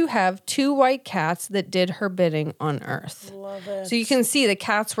said to have 2 white cats that did her bidding on earth. Love it. So you can see the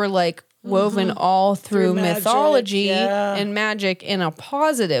cats were woven all through mythology and magic in a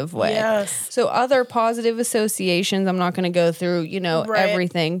positive way. Yes. So other positive associations, I'm not going to go through,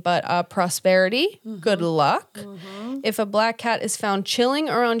 everything, but prosperity, good luck. If a black cat is found chilling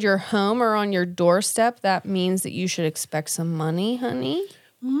around your home or on your doorstep, that means that you should expect some money, honey.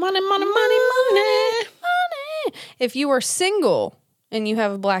 Money, money, money, money. If you are single and you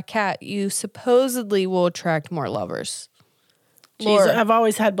have a black cat, you supposedly will attract more lovers. Jeez, I've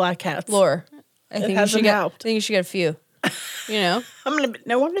always had black cats. Lore, I think you should get a few. You know,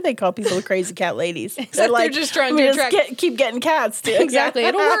 no wonder they call people crazy cat ladies. They're just trying to attract. Keep getting cats too. Exactly,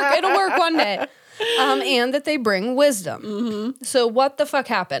 it'll work. It'll work one day. And that they bring wisdom. Mm-hmm. So what the fuck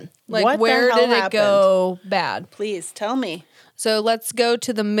happened? Like, where did it go bad? Please tell me. So let's go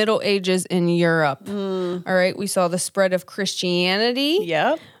to the Middle Ages in Europe. All right, we saw the spread of Christianity.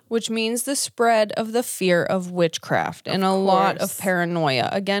 Yep. Which means the spread of the fear of witchcraft and a lot of paranoia.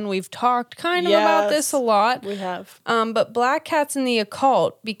 Again, we've talked kind of about this a lot. We have. But black cats and the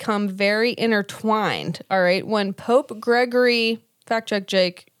occult become very intertwined, all right? When Pope Gregory, fact check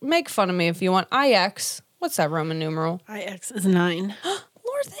Jake, make fun of me if you want, IX, what's that Roman numeral? IX is 9.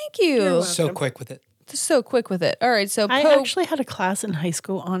 Lord, thank you. So quick with it. So quick with it. All right, so I actually had a class in high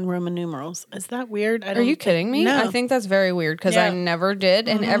school on Roman numerals. Is that weird? Are you kidding me? No. I think that's very weird because I never did.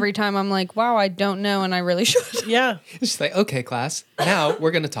 And every time I'm like, wow, I don't know and I really should. Yeah. It's just like, okay, class, now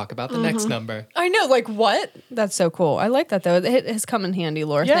we're going to talk about the next number. I know, like what? That's so cool. I like that though. It has come in handy,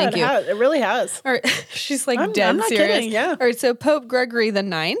 Laura. Thank you. It really has. All right. She's like I'm dead not serious. kidding, yeah. All right, so Pope Gregory the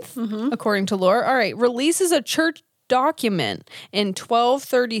Ninth, according to Laura, all right, releases a church document in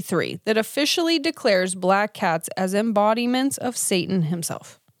 1233 that officially declares black cats as embodiments of Satan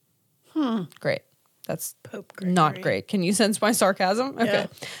himself. Great. That's not great. Can you sense my sarcasm? Okay.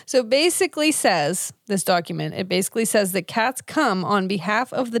 Yeah. So basically says, this document, it basically says that cats come on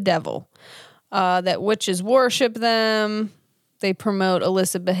behalf of the devil, that witches worship them, they promote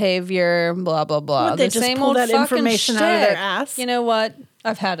illicit behavior, blah, blah, blah. Would they just pull that information out of their ass? You know what?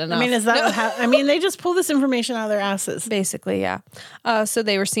 I've had enough. I mean, is that they just pull this information out of their asses. Basically, yeah. So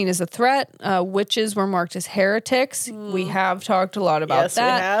they were seen as a threat. Witches were marked as heretics. We have talked a lot about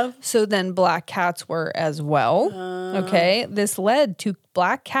that. We have. So then black cats were as well. Okay. This led to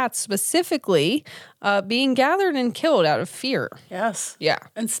black cats specifically being gathered and killed out of fear. Yes. Yeah.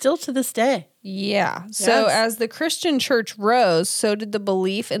 And still to this day. Yeah. So as the Christian church rose, so did the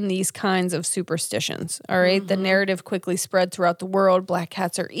belief in these kinds of superstitions. All right. The narrative quickly spread throughout the world. Black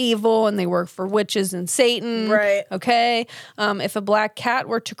cats are evil and they work for witches and Satan. Right. Okay. If a black cat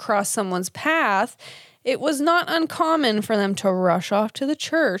were to cross someone's path, it was not uncommon for them to rush off to the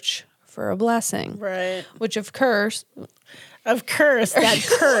church for a blessing. Right. Which, of course, that curse.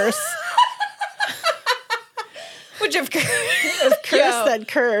 Which of course, that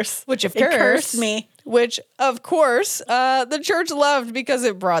curse. Which of it course, cursed me. Which of course, the church loved because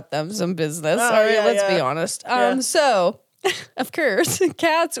it brought them some business. All right, let's be honest. So, of course,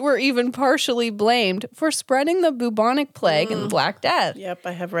 cats were even partially blamed for spreading the bubonic plague and the Black Death. Yep,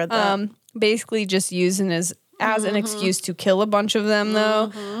 I have read that. Basically, just using as an excuse to kill a bunch of them.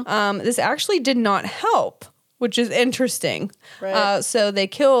 Though this actually did not help, which is interesting. Right. So they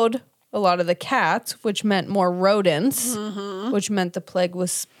killed a lot of the cats, which meant more rodents, which meant the plague was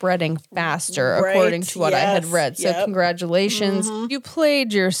spreading faster, according to what I had read. So congratulations. You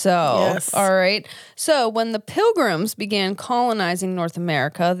played yourself. Yes. All right. So when the Pilgrims began colonizing North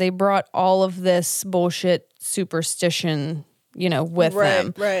America, they brought all of this bullshit superstition, with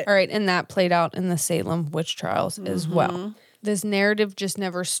them. Right. All right. And that played out in the Salem witch trials as well. This narrative just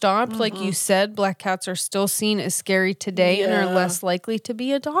never stopped. Like you said, black cats are still seen as scary today and are less likely to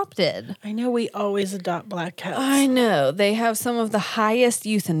be adopted. I know we always adopt black cats. I know. They have some of the highest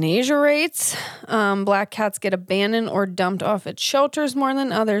euthanasia rates. Black cats get abandoned or dumped off at shelters more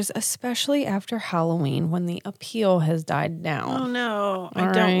than others, especially after Halloween when the appeal has died down. Oh, no.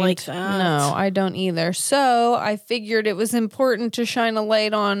 I don't like that. No, I don't either. So I figured it was important to shine a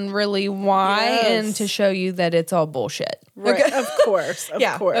light on really why and to show you that it's all bullshit. Right. Okay. Of course. Of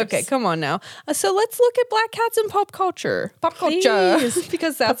course. Okay, come on now. So let's look at black cats in pop culture.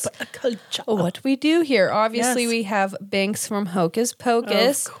 Because that's what we do here. Obviously, we have Binks from Hocus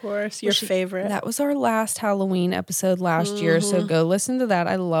Pocus. Of course, your favorite. That was our last Halloween episode last year, so go listen to that.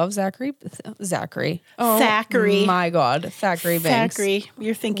 I love Zachary. Oh, Thackeray. My God. Thackeray Binks. Thackeray.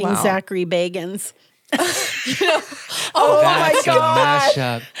 You're thinking Zachary Bagans. Oh my That's God. a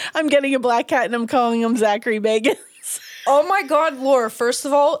mashup. I'm getting a black cat and I'm calling him Zachary Bagans. Oh my God, Laura, first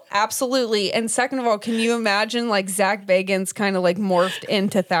of all, absolutely. And second of all, can you imagine like Zach Bagans kind of like morphed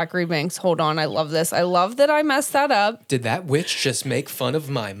into Thackeray Binks? Hold on, I love this. I love that I messed that up. Did that witch just make fun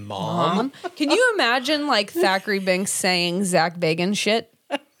of my mom? Can you imagine like Thackeray Binks saying Zach Bagans shit?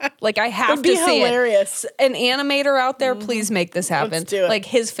 Like, I have to see hilarious. it. An animator out there, please make this happen. Let's do it. Like,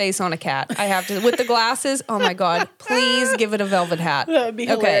 his face on a cat. I have to. With the glasses, oh my God. Please give it a velvet hat. That would be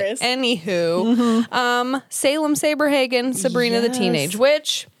hilarious. Okay, anywho. Salem Saberhagen, Sabrina the Teenage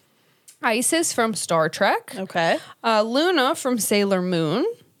Witch. Isis from Star Trek. Okay. Luna from Sailor Moon.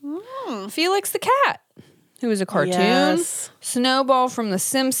 Felix the Cat, who is a cartoon. Yes. Snowball from The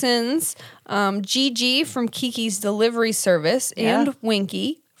Simpsons. Gigi from Kiki's Delivery Service. And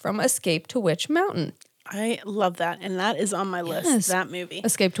Winky from Escape to Witch Mountain. I love that. And that is on my list, that movie.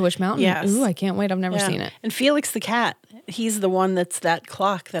 Escape to Witch Mountain? Yes. Ooh, I can't wait. I've never seen it. And Felix the Cat, he's the one that's that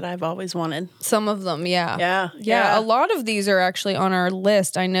clock that I've always wanted. Some of them, Yeah. Yeah, a lot of these are actually on our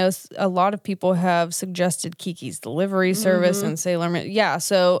list. I know a lot of people have suggested Kiki's Delivery Service and Sailor Moon. Yeah,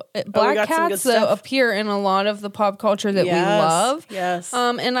 so black cats, though, appear in a lot of the pop culture that we love. Yes.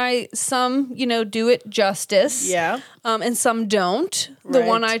 And some, do it justice. Yeah. And some don't. The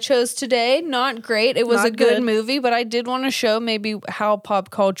one I chose today, not great. It was a good movie, but I did want to show maybe how pop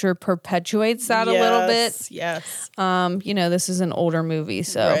culture perpetuates that a little bit. Yes. This is an older movie,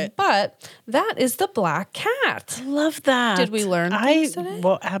 so but that is the Black Cat. Love that. Did we learn things today?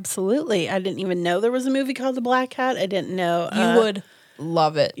 Well, absolutely. I didn't even know there was a movie called The Black Cat. I didn't know. You would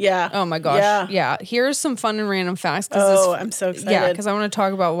love it. Yeah. Oh my gosh. Yeah. Here's some fun and random facts. I'm so excited. Yeah, because I want to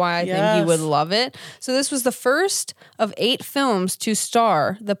talk about why I think you would love it. So this was the first of 8 films to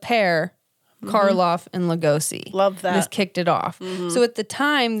star the pair Karloff and Lugosi. Love that. This kicked it off. So at the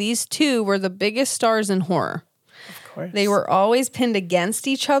time, these two were the biggest stars in horror. Of course. They were always pinned against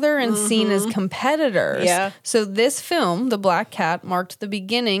each other and seen as competitors. Yeah. So this film, The Black Cat, marked the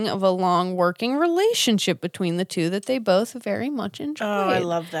beginning of a long working relationship between the two that they both very much enjoyed. Oh, I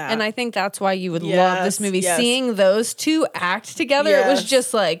love that. And I think that's why you would love this movie. Yes. Seeing those two act together, it was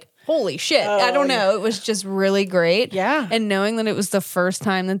just like, holy shit. I don't know. It was just really great. Yeah. And knowing that it was the first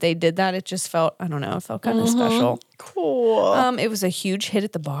time that they did that, it just felt, I don't know, it felt kind of special. Cool. It was a huge hit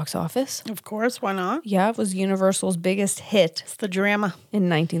at the box office. Of course, why not? Yeah, it was Universal's biggest hit It's the drama. in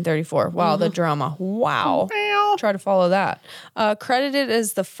 1934. Wow, the drama. Wow. Try to follow that. Credited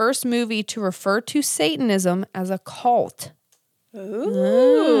as the first movie to refer to Satanism as a cult.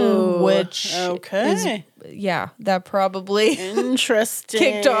 Ooh. Which okay. That probably Interesting.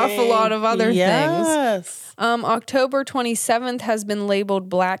 kicked off a lot of other things. Yes. October 27th has been labeled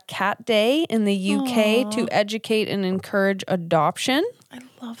Black Cat Day in the UK to educate and encourage adoption. I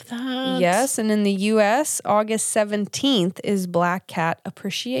love that. Yes, and in the US, August 17th is Black Cat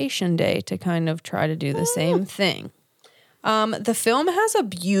Appreciation Day to kind of try to do the same thing. The film has a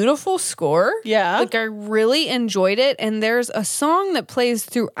beautiful score. Yeah. Like, I really enjoyed it. And there's a song that plays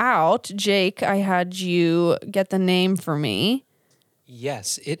throughout. Jake, I had you get the name for me.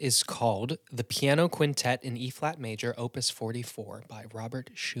 Yes, it is called The Piano Quintet in E-flat Major, Opus 44 by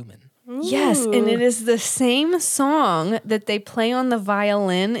Robert Schumann. Ooh. Yes, and it is the same song that they play on the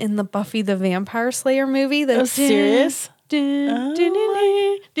violin in the Buffy the Vampire Slayer movie. Oh, serious? Do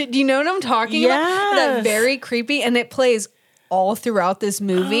you know what I'm talking about? That very creepy, and it plays all throughout this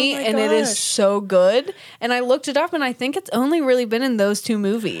movie, and it is so good. And I looked it up, and I think it's only really been in those 2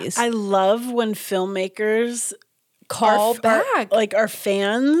 movies. I love when filmmakers call back, are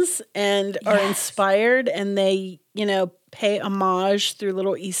fans and are inspired, and they, pay homage through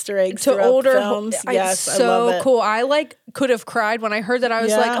little Easter eggs to older films. Yes, so I love it. cool. I could have cried when I heard that. I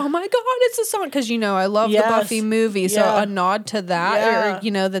was like, oh my God, it's a song. Because, I love the Buffy movie. So a nod to that,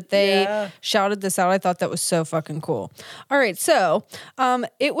 or, that they shouted this out. I thought that was so fucking cool. All right. So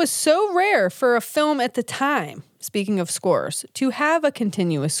it was so rare for a film at the time, speaking of scores, to have a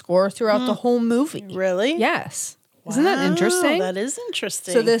continuous score throughout the whole movie. Really? Yes. Isn't that interesting? That is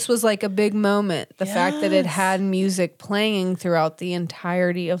interesting. So this was like a big moment. The fact that it had music playing throughout the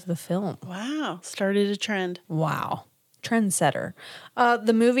entirety of the film. Wow. Started a trend. Wow. Trendsetter.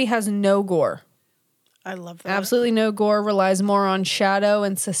 The movie has no gore. I love that. Absolutely no gore. Relies more on shadow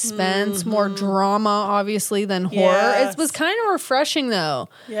and suspense, more drama, obviously, than horror. Yes. It was kind of refreshing, though.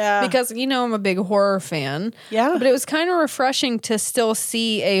 Yeah. Because, I'm a big horror fan. Yeah. But it was kind of refreshing to still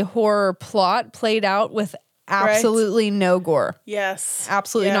see a horror plot played out with absolutely no gore. Yes.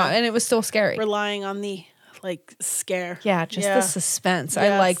 Absolutely not. And it was still scary. Relying on the scare. Yeah, just the suspense. Yes.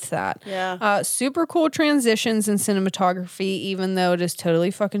 I liked that. Yeah. Super cool transitions in cinematography, even though it is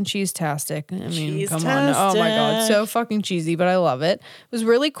totally fucking cheese-tastic. I mean, come on. Oh my God. So fucking cheesy, but I love it. It was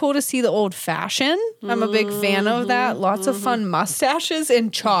really cool to see the old fashioned. I'm a big fan of that. Lots of fun mustaches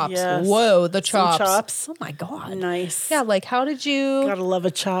and chops. Yes. Whoa, the chops. Some chops. Oh my God. Nice. Yeah, how did you... Gotta love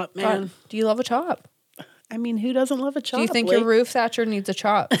a chop, man. Do you love a chop? I mean, who doesn't love a chop? Do you think your roof thatcher needs a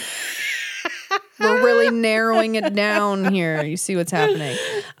chop? We're really narrowing it down here. You see what's happening.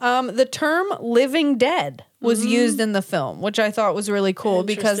 The term living dead was used in the film, which I thought was really cool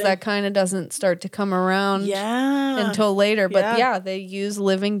because that kind of doesn't start to come around until later. But yeah, they use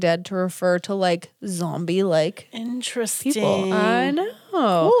living dead to refer to like zombie-like Interesting. people. I know.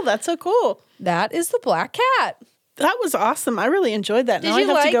 Cool. That's so cool. That is the Black Cat. That was awesome. I really enjoyed that. Now I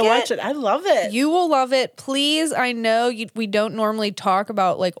have to go watch it. I love it. You will love it. Please, I know we don't normally talk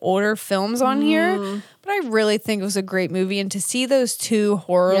about like older films on here, but I really think it was a great movie. And to see those two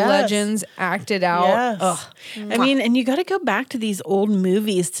horror legends acted out. I mean, and you got to go back to these old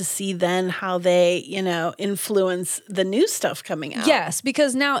movies to see then how they, influence the new stuff coming out. Yes,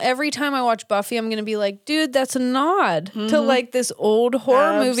 because now every time I watch Buffy, I'm going to be like, dude, that's a nod to like this old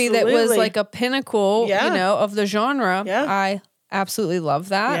horror movie that was like a pinnacle, of the genre. Yeah. I absolutely love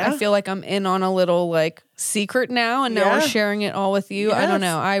that. Yeah. I feel like I'm in on a little like secret now, and now we're sharing it all with you. Yes. I don't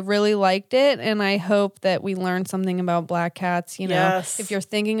know. I really liked it, and I hope that we learned something about black cats. If you're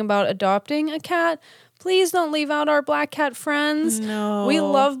thinking about adopting a cat, please don't leave out our black cat friends. No. We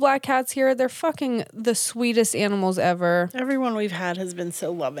love black cats here. They're fucking the sweetest animals ever. Everyone we've had has been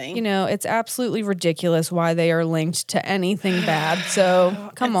so loving. It's absolutely ridiculous why they are linked to anything bad.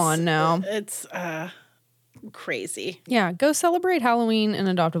 So come on now. It's crazy. Yeah, go celebrate Halloween and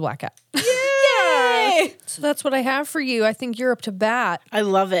adopt a black cat. Yay! So that's what I have for you. I think you're up to bat. I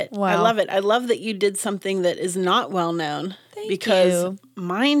love it. Wow. I love it. I love that you did something that is not well known. Because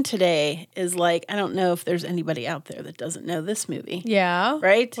mine today is like, I don't know if there's anybody out there that doesn't know this movie. Yeah?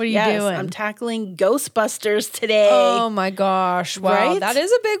 Right? What are you doing? I'm tackling Ghostbusters today. Oh my gosh. Wow. Right? That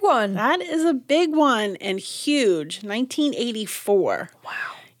is a big one. That is a big one and huge. 1984. Wow.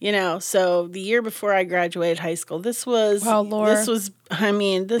 So the year before I graduated high school, this was Laura. this was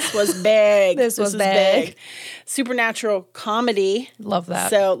big. this was big. Supernatural comedy. Love that.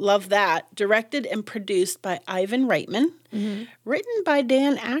 So love that. Directed and produced by Ivan Reitman. Mm-hmm. Written by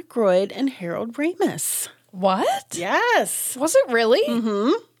Dan Aykroyd and Harold Ramis. What? Yes. Was it really?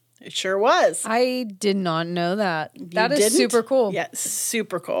 Mm-hmm. It sure was. I did not know that. That is super cool. Yeah,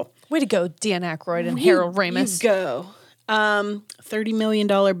 super cool. Way to go, Dan Aykroyd and Harold Ramis. You go. $30 million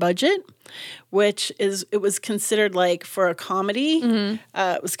budget, which it was considered like for a comedy,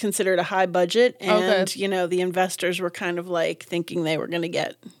 it was considered a high budget. And, the investors were kind of like thinking they were going to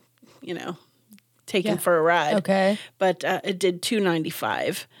get, taken for a ride. Okay. But it did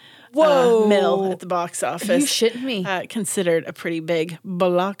 $295 mil at the box office. Are you shitting me? Considered a pretty big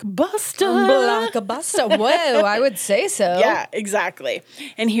blockbuster. Blockbuster. Whoa, I would say so. Yeah, exactly.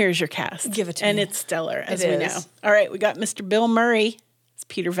 And here's your cast. Give it to me. And it's stellar, as we know. All right, we got Mr. Bill Murray. It's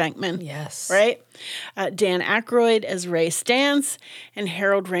Peter Venkman. Yes. Right? Dan Aykroyd as Ray Stantz. And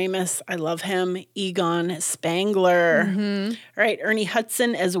Harold Ramis, I love him, Egon Spangler. Mm-hmm. All right, Ernie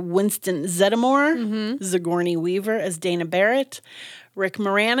Hudson as Winston Zeddemore. Mm-hmm. Sigourney Weaver as Dana Barrett. Rick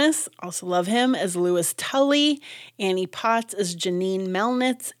Moranis, also love him, as Louis Tully, Annie Potts as Janine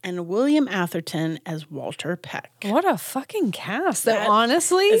Melnitz, and William Atherton as Walter Peck. What a fucking cast. That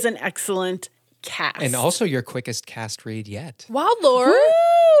honestly is an excellent cast. And also your quickest cast read yet. Wow, Laura.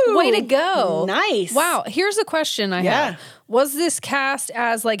 Woo! Way to go. Nice. Wow. Here's a question I have. Was this cast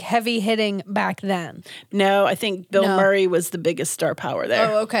as like heavy hitting back then? No, I think Bill Murray was the biggest star power there.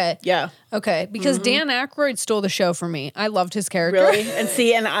 Oh, okay. Yeah. Okay. Because Dan Aykroyd stole the show for me. I loved his character.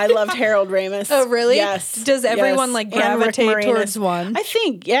 Really? And I loved Harold Ramis. Oh, really? Yes. Does everyone like gravitate towards one? I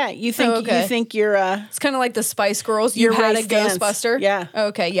think, yeah. You think you're it's kind of like the Spice Girls. You had a Ghostbuster? Yeah.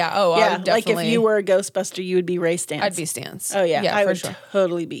 Okay, yeah. Oh, yeah. I would definitely. Like if you were a Ghostbuster, you would be Ray Stantz. I'd be Stantz. Oh, yeah. I would sure.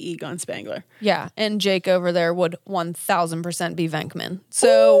 totally be Egon Spangler. Yeah. And Jake over there would 1,000% be Venkman.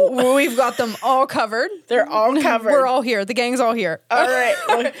 So we've got them all covered. They're all covered. We're all here. The gang's all here. All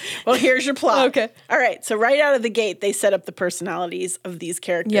right. Well, here's your plot. Okay. All right. So right out of the gate, they set up the personalities of these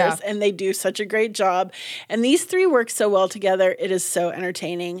characters, and they do such a great job. And these three work so well together. It is so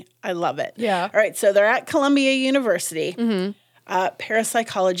entertaining. I love it. Yeah. All right. So they're at Columbia University,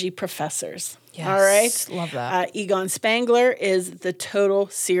 parapsychology professors. Yes. All right. Love that. Egon Spangler is the total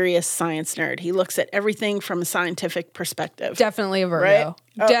serious science nerd. He looks at everything from a scientific perspective. Definitely a Virgo. Right?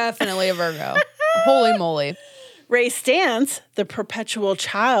 Oh. Definitely a Virgo. Holy moly. Ray Stantz, the perpetual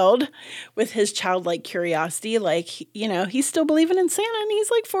child with his childlike curiosity, like, he's still believing in Santa and he's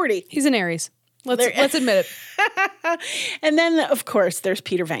like 40. He's an Aries. Let's admit it. And then, of course, there's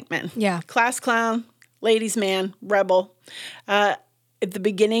Peter Venkman. Yeah. Class clown, ladies' man, rebel. At the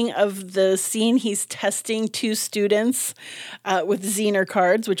beginning of the scene, he's testing two students with Zener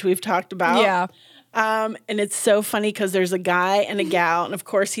cards, which we've talked about. Yeah. And it's so funny because there's a guy and a gal, and of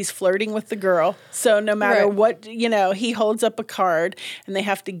course he's flirting with the girl. So no matter what, he holds up a card and they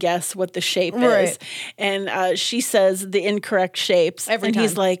have to guess what the shape is. And she says the incorrect shapes. Every time.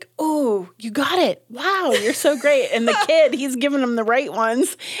 He's like, "Oh, you got it. Wow, you're so great." And the kid, he's giving him the right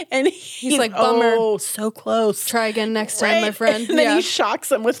ones. And he's like, "Bummer. Oh, so close. Try again next time, my friend." And then he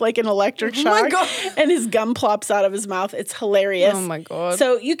shocks him with like an electric shock. Oh my God. And his gum plops out of his mouth. It's hilarious. Oh my God.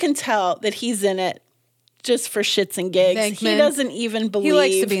 So you can tell that he's in it just for shits and gigs. Venkman. He doesn't even believe. He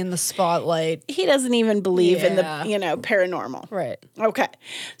likes to be in the spotlight. He doesn't even believe in the, paranormal. Right. Okay.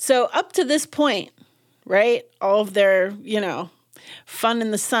 So up to this point, right, all of their, fun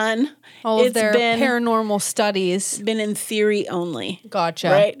in the sun. All of their paranormal studies. Been in theory only. Gotcha.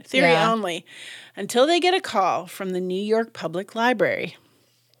 Right? Theory only. Until they get a call from the New York Public Library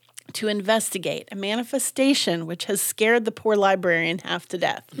to investigate a manifestation which has scared the poor librarian half to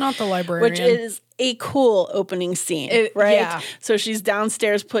death. Not the librarian. Which is a cool opening scene, right? Yeah. So she's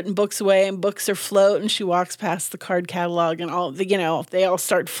downstairs putting books away and books are float and she walks past the card catalog and all the, they all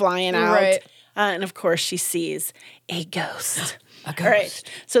start flying out. Right. And of course she sees a ghost. A ghost. All right.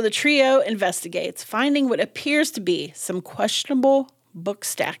 So the trio investigates, finding what appears to be some questionable book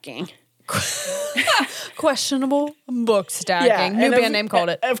stacking. Questionable book stacking. New band name called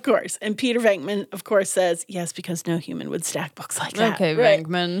it. Of course. And Peter Venkman, of course, says, yes, because no human would stack books like that. Okay, right?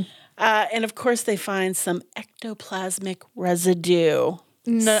 Venkman. And of course, they find some ectoplasmic residue.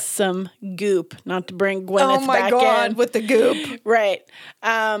 Some goop. Not to bring Gwyneth back in. Oh my God, with the goop. Right.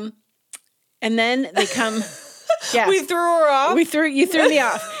 And then they come... Yeah. We threw her off. You threw me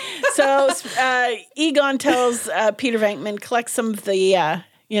off. So Egon tells Peter Venkman, collect some of the...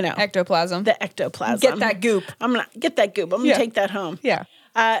 ectoplasm. The ectoplasm. Get that goop. I'm going to get that goop. I'm going to take that home. Yeah.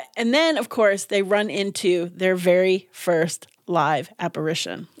 And then, of course, they run into their very first live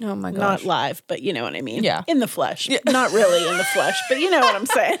apparition. Oh, my gosh. Not live, but you know what I mean. Yeah. In the flesh. Yeah. Not really in the flesh, but you know what I'm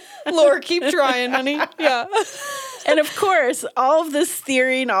saying. Laura, keep trying, honey. Yeah. And, of course, all of this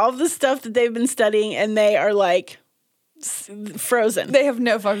theory and all of the stuff that they've been studying, and they are like... frozen. They have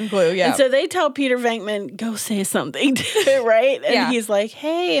no fucking clue. Yeah. And so they tell Peter Venkman, go say something, right? And he's like,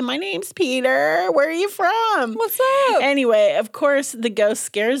 hey, my name's Peter. Where are you from? What's up? Anyway, of course, the ghost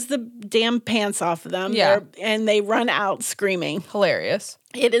scares the damn pants off of them. Yeah. And they run out screaming. Hilarious.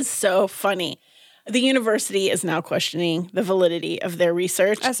 It is so funny. The university is now questioning the validity of their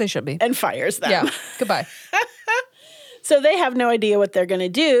research. As they should be. And fires them. Yeah. Goodbye. So they have no idea what they're going to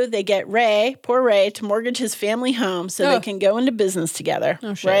do. They get poor Ray, to mortgage his family home so they can go into business together,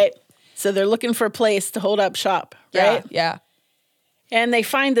 right? So they're looking for a place to hold up shop, right? Yeah. And they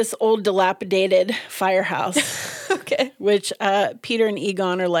find this old dilapidated firehouse, Okay. which Peter and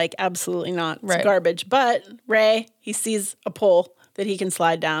Egon are like, absolutely not. It's garbage. But Ray, he sees a pole that he can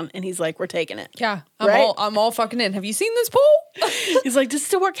slide down, and he's like, we're taking it. Yeah. I'm all fucking in. Have you seen this pool? He's like, does it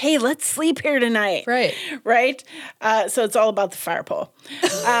still work? Hey, let's sleep here tonight. Right. Right? So it's all about the fire pole.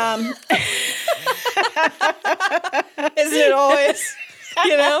 Isn't it always?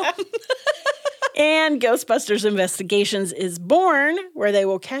 And Ghostbusters Investigations is born, where they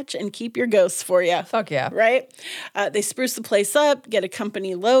will catch and keep your ghosts for you. Fuck yeah. Right? They spruce the place up, get a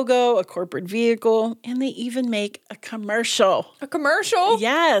company logo, a corporate vehicle, and they even make a commercial. A commercial?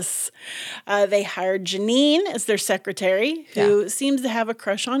 Yes. They hired Janine as their secretary, who seems to have a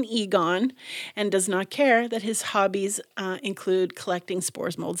crush on Egon and does not care that his hobbies include collecting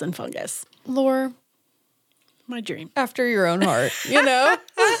spores, molds, and fungus. Lore. My dream. After your own heart,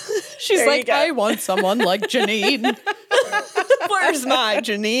 She's There like, I want someone like Janine. Where's my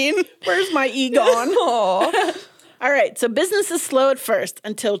Janine? Where's my Egon? Aw. All right, so business is slow at first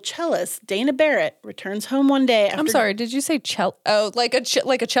until cellist Dana Barrett returns home one day after... I'm sorry, did you say cello? Oh, like a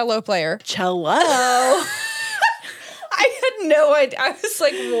cello player. Cello. I had no idea. I was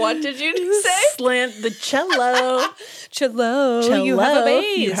like, what did you say? Slant the cello. Cello. You have a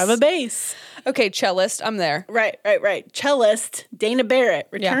bass. You have a bass. Okay, cellist. I'm there. Right. Cellist Dana Barrett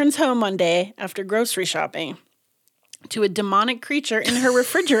returns home one day after grocery shopping to a demonic creature in her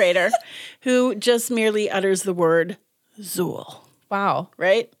refrigerator who just merely utters the word Zool. Wow.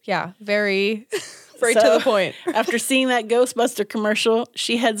 Right? Yeah. Very to the point. After seeing that Ghostbuster commercial,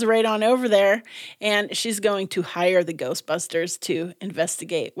 she heads right on over there, and she's going to hire the Ghostbusters to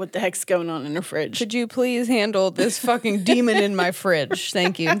investigate what the heck's going on in her fridge. Could you please handle this fucking demon in my fridge?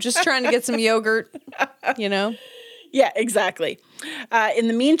 Thank you. I'm just trying to get some yogurt, Yeah, exactly. In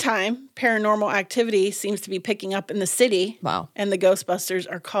the meantime, paranormal activity seems to be picking up in the city. Wow. And the Ghostbusters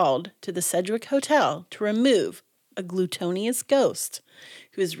are called to the Sedgwick Hotel to remove a glutinous ghost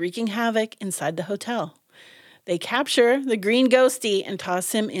who is wreaking havoc inside the hotel. They capture the green ghostie and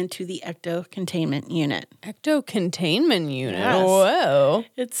toss him into the ecto containment unit. Ecto containment unit. Yes. Whoa.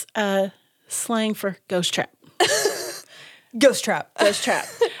 It's slang for ghost trap. Ghost trap. Ghost trap.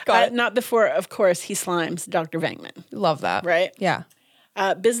 Got it. Not before, of course, he slimes Dr. Venkman. Love that. Right? Yeah.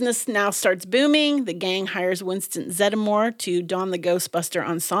 Business now starts booming. The gang hires Winston Zeddemore to don the Ghostbuster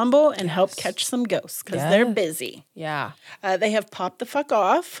ensemble and help catch some ghosts because they're busy. Yeah. They have popped the fuck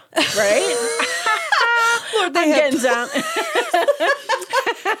off, right? Lord, I'm getting down.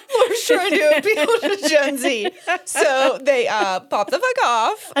 Lord's trying to appeal to Gen Z. So they pop the fuck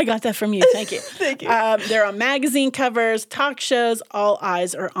off. I got that from you. Thank you. Thank you. They're on magazine covers, talk shows. All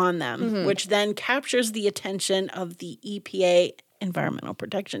eyes are on them, which then captures the attention of the EPA, Environmental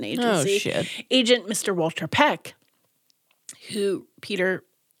Protection Agency, shit. agent Mr. Walter Peck, who Peter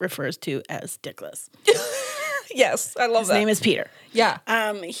refers to as Dickless. Yes, I love His that. name is Peter. Yeah.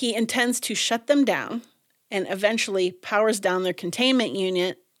 He intends to shut them down and eventually powers down their containment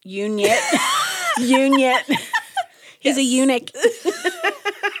unit. He's a eunuch.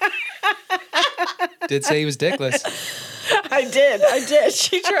 Did say he was dickless. I did.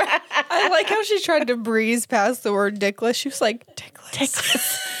 She tried. I like how she tried to breeze past the word dickless. She was like,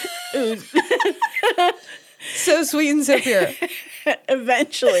 dickless. So sweet and so pure.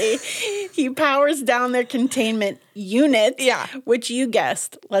 Eventually, he powers down their containment unit, Yeah. which you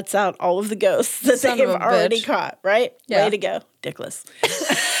guessed lets out all of the ghosts that Son they of have a already bitch. caught, right? Yeah. Way to go, Dickless.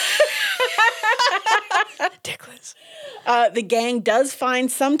 Dickless. The gang does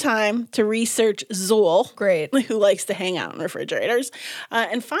find some time to research Zool, Great. who likes to hang out in refrigerators,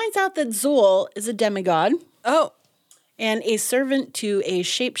 and finds out that Zool is a demigod Oh, and a servant to a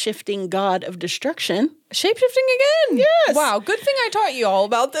shape-shifting god of destruction. shape-shifting again? Yes. Wow, good thing I taught you all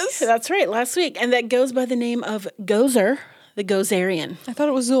about this. That's right, last week. And that goes by the name of Gozer, the Gozerian. I thought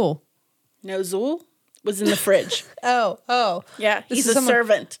it was Zool. No, Zool was in the fridge. Oh. Yeah, This he's is a someone-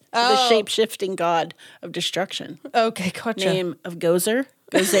 servant to the Oh. shape-shifting god of destruction. Okay, gotcha. Name of Gozer,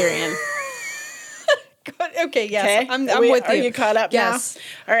 Gozerian. Okay, yes. Okay? I'm Are with you. Are you caught up Yes.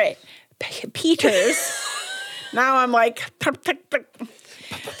 now? All right. Peters. Now I'm like,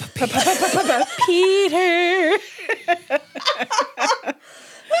 Peter.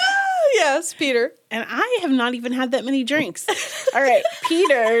 Yes, Peter. And I have not even had that many drinks. All right.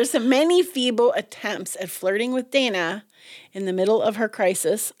 Peter's many feeble attempts at flirting with Dana in the middle of her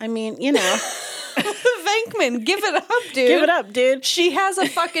crisis. I mean, you know, Venkman, give it up, dude. give it up, dude. She has a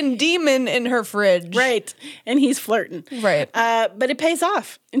fucking demon in her fridge. Right. And he's flirting. Right. But it pays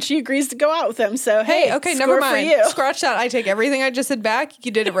off. And she agrees to go out with him. So, Hey, okay, score never mind. for you. Scratch that. I take everything I just said back.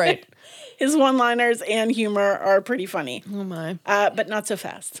 You did it right. His one-liners and humor are pretty funny. Oh, my. But not so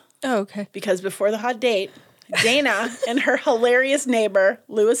fast. Oh, okay. Because before the hot date, Dana and her hilarious neighbor,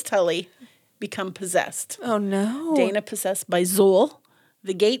 Louis Tully, become possessed. Oh, no. Dana possessed by Zool,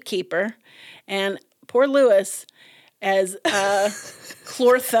 the gatekeeper, and poor Louis as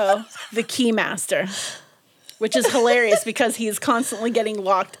Clortho, the keymaster, which is hilarious because he is constantly getting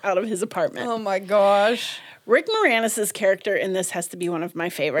locked out of his apartment. Oh, my gosh. Rick Moranis' character in this has to be one of my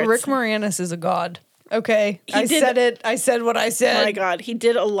favorites. Rick Moranis is a god. Okay. I did- said it. I said what I said. Oh my God, he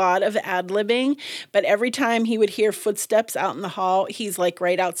did a lot of ad-libbing, but every time he would hear footsteps out in the hall, he's like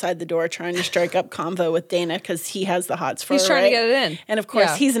right outside the door trying to strike up convo with Dana because he has the hots for He's her, trying to right? get it in. And of course,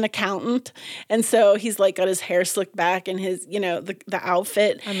 Yeah. he's an accountant, and so he's like got his hair slicked back and his, you know, the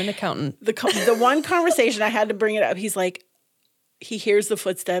outfit. I'm an accountant. The one conversation I had to bring it up, he's like, he hears the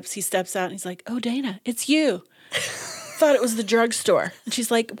footsteps, he steps out, and he's like, "Oh, Dana, it's you." Thought it was the drugstore. And she's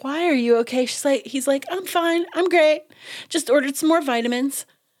like, "Why are you okay?" He's like, "I'm fine. I'm great. Just ordered some more vitamins.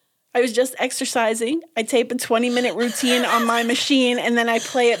 I was just exercising. I tape a 20-minute routine on my machine and then I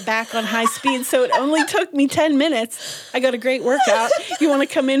play it back on high speed. So it only took me 10 minutes. I got a great workout. You want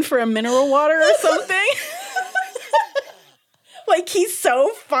to come in for a mineral water or something?" Like, he's so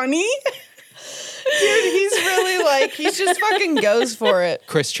funny. Dude, he's really like, he just fucking goes for it.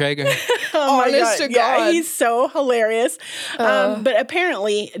 Chris Traeger. Oh my Honest God. to Yeah, God. he's so hilarious. But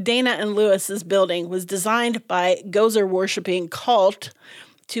apparently, Dana and Lewis's building was designed by Gozer worshipping cult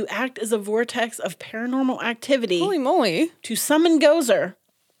to act as a vortex of paranormal activity Holy moly. to summon Gozer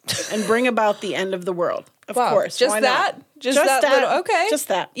and bring about the end of the world. Of Wow. course. Just why that? not? Just that little, okay. Just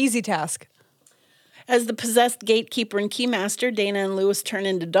that. Easy task. As the possessed gatekeeper and keymaster, Dana and Lewis turn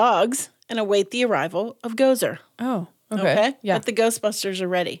into dogs and await the arrival of Gozer. Oh, Okay? Yeah. But the Ghostbusters are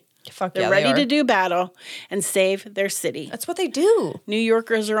ready. Fuck They're yeah, ready they to are. do battle and save their city. That's what they do. New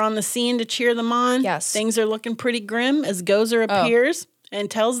Yorkers are on the scene to cheer them on. Yes. Things are looking pretty grim as Gozer appears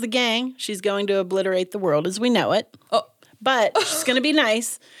and tells the gang she's going to obliterate the world as we know it. Oh, but she's going to be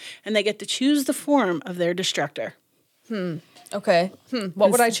nice, and they get to choose the form of their destructor. Okay.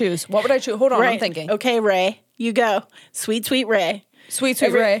 What would I choose? Hold on, I'm thinking. Okay, Ray, you go. Sweet, sweet Ray. Sweet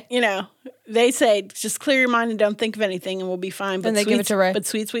Ray. You know, they say, just clear your mind and don't think of anything and we'll be fine. But and they give it to Ray. But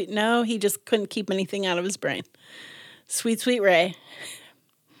sweet, no, he just couldn't keep anything out of his brain. Sweet Ray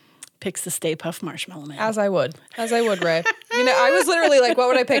picks the Stay Puft Marshmallow Man. As I would, Ray. You know, I was literally like, what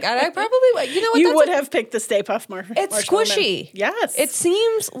would I pick? And I probably, you know what? You would have picked the Stay Puft Marshmallow Man. It's squishy. Yes. It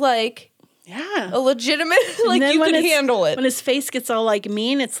seems like a legitimate, like you could handle it. When his face gets all like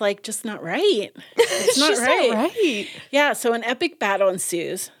mean, it's like just not right. It's not right. Not right. Yeah, so an epic battle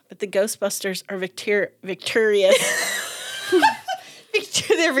ensues, but the Ghostbusters are victorious.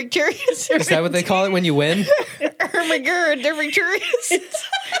 They're victorious. Is that what they call it when you win? Oh my God, they're victorious. It's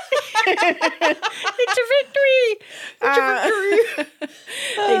a victory.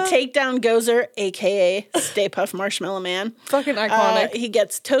 They take down Gozer, a.k.a. Stay Puft Marshmallow Man. Fucking iconic. He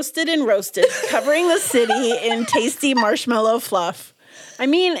gets toasted and roasted, covering the city in tasty marshmallow fluff. I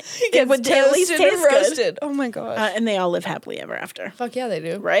mean, it would at least taste good. Oh my gosh. And they all live happily ever after. Fuck yeah, they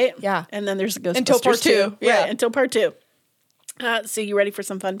do. Right? Yeah. And then there's Ghostbusters Until part 2. Yeah, until part 2. So you ready for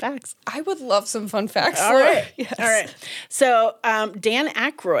some fun facts? I would love some fun facts. All right. Yes. All right. So Dan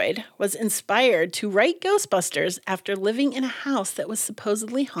Aykroyd was inspired to write Ghostbusters after living in a house that was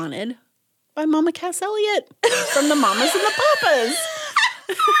supposedly haunted by Mama Cass Elliot from the Mamas and the Papas.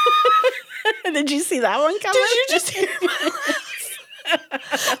 Did you see that one coming? Did you just hear my laugh?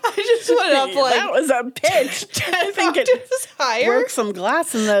 I just went up like... That was a pitch. I think it was higher. Broke some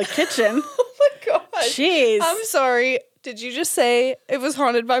glass in the kitchen. Oh my gosh. Jeez. I'm sorry. Did you just say it was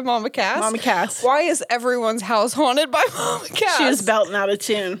haunted by Mama Cass? Mama Cass. Why is everyone's house haunted by Mama Cass? She was belting out of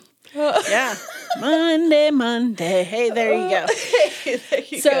tune. Yeah. Monday. Hey, there you go.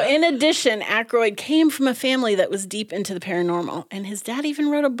 So in addition, Aykroyd came from a family that was deep into the paranormal, and his dad even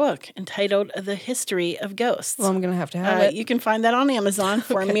wrote a book entitled The History of Ghosts. Well, I'm going to have to have it. You can find that on Amazon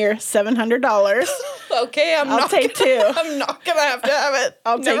for a mere $700. Okay, I'll take 2. I'm not going to have it.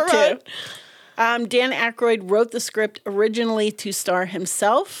 I'll take 2. Dan Aykroyd wrote the script originally to star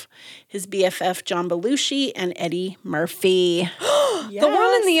himself, his BFF John Belushi, and Eddie Murphy. Yes. The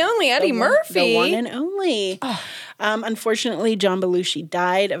one and the only Eddie Murphy. The one and only. Unfortunately, John Belushi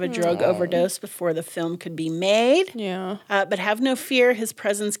died of a drug overdose before the film could be made. Yeah. But have no fear, his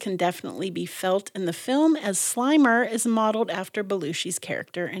presence can definitely be felt in the film, as Slimer is modeled after Belushi's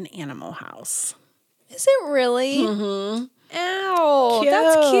character in Animal House. Is it really? Mm-hmm. Ow, Cute.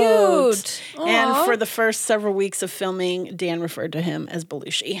 that's cute. Aww. And for the first several weeks of filming, Dan referred to him as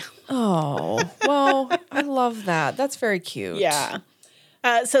Belushi. Oh, well, I love that. That's very cute. Yeah.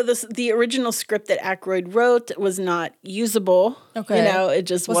 So the original script that Aykroyd wrote was not usable. Okay. You know, it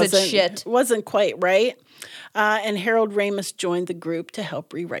just wasn't wasn't quite right. And Harold Ramis joined the group to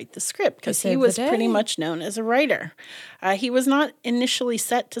help rewrite the script because he was pretty much known as a writer. He was not initially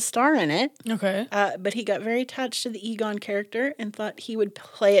set to star in it. Okay. But he got very attached to the Egon character and thought he would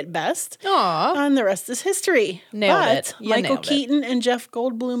play it best. Aw. And the rest is history. Nailed it. Michael Keaton and Jeff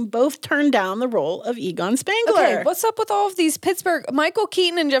Goldblum both turned down the role of Egon Spangler. Okay, what's up with all of these Michael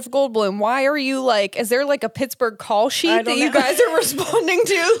Keaton and Jeff Goldblum? Why are you is there like a Pittsburgh call sheet that you guys are responding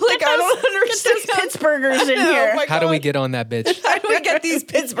to? Like, I don't understand. Pittsburghers in here. How do we get on that bitch? How do we get these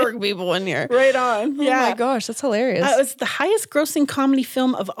Pittsburgh people in here? Right on. Yeah. Oh my gosh, that's hilarious. It was the highest grossing comedy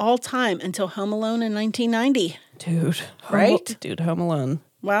film of all time until Home Alone in 1990. Dude. Right? Dude, Home Alone.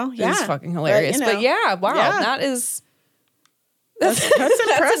 Well, yeah. It's fucking hilarious. But yeah, wow. Yeah. That's impressive.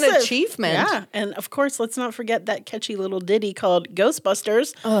 That's an achievement. Yeah. And of course, let's not forget that catchy little ditty called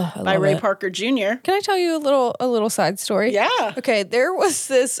Ghostbusters by Ray Parker Jr. Can I tell you a little side story? Yeah. Okay, there was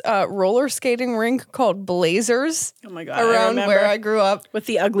this roller skating rink called Blazers. Oh my God. Around where I grew up. With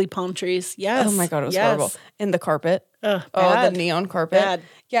the ugly palm trees. Yes. Oh my God, it was horrible. In the carpet. Bad. The neon carpet. Bad.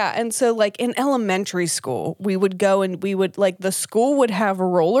 Yeah, and so in elementary school, we would go and we would the school would have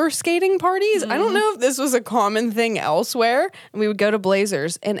roller skating parties. I don't know if this was a common thing elsewhere. And we would go to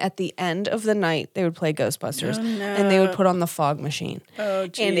Blazers, and at the end of the night, they would play Ghostbusters, and they would put on the fog machine. Oh,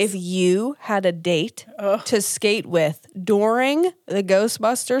 geez. And if you had a date to skate with during the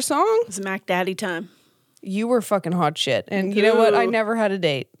Ghostbuster song, It's Mac Daddy time. you were fucking hot shit. And you know what? I never had a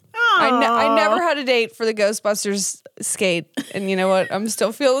date. I never had a date for the Ghostbusters skate, and you know what? I'm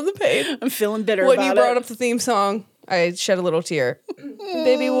still feeling the pain. I'm feeling bitter When about you brought it. up the theme song, I shed a little tear.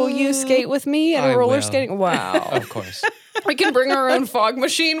 Baby, will you skate with me at a I roller will. skating? Wow. Of course. We can bring our own fog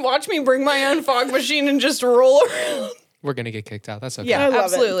machine. Watch me bring my own fog machine and just roll around. We're going to get kicked out. That's okay. Yeah, I love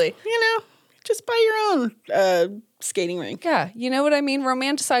absolutely. it. You know, Just buy your own skating rink. Yeah, you know what I mean?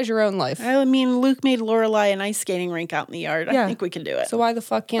 Romanticize your own life. I mean, Luke made Lorelai an ice skating rink out in the yard. Yeah. I think we can do it. So why the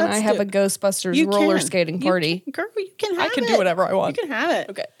fuck can't I have a Ghostbusters roller skating party? Girl, you can have it. I can do whatever I want. You can have it.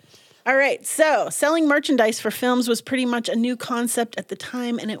 Okay. All right, so selling merchandise for films was pretty much a new concept at the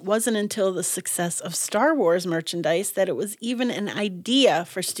time, and it wasn't until the success of Star Wars merchandise that it was even an idea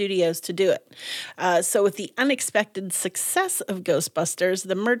for studios to do it. So with the unexpected success of Ghostbusters,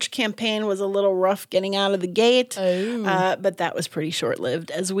 the merch campaign was a little rough getting out of the gate, but that was pretty short-lived.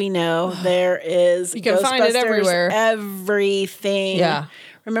 As we know, there is you can find it everywhere. Everything. Yeah.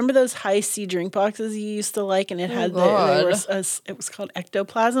 Remember those high-C drink boxes you used to like, and it had it was called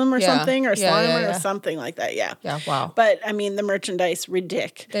ectoplasm or something, or slime or something like that. Yeah. Yeah. Wow. But I mean, the merchandise,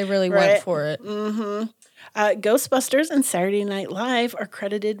 ridiculous. They really went for it. Mm-hmm. Ghostbusters and Saturday Night Live are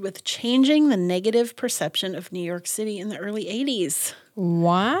credited with changing the negative perception of New York City in the early 80s.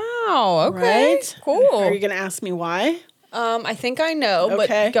 Wow. Okay. Right? Cool. Are you going to ask me why? I think I know,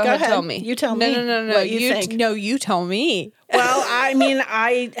 Okay. but go ahead, tell me. You tell me. No. What you think. No, you tell me. Well, I mean,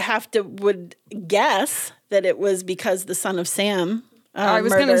 I would guess that it was because the son of Sam. I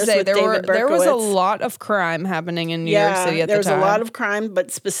was going to say there was a lot of crime happening in New York City at the time. There was a lot of crime,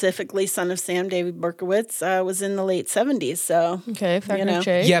 but specifically son of Sam, David Berkowitz, was in the late 70s. So okay,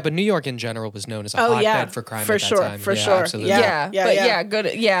 check. Yeah, but New York in general was known as a hotbed for crime for at that sure, time. For sure, absolutely. So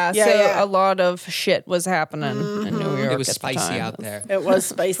a lot of shit was happening in New York. It was spicy out there. It was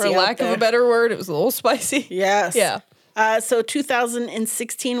spicy. For lack of a better word, it was a little spicy. Yes. Yeah. So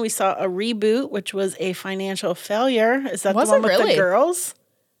 2016, we saw a reboot, which was a financial failure. Is that Was the one it with really? the girls?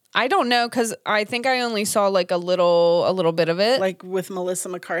 I don't know, because I think I only saw like a little bit of it. Like with Melissa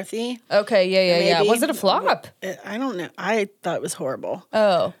McCarthy? Okay, yeah. Maybe. Was it a flop? I don't know. I thought it was horrible.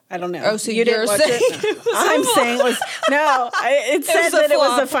 Oh. I don't know. Oh, so you didn't watch saying it? I'm saying it was, it said that it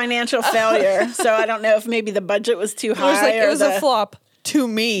was a financial failure. So I don't know if maybe the budget was too high. It was a flop. To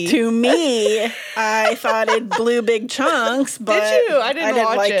me, I thought it blew big chunks, but did you? I didn't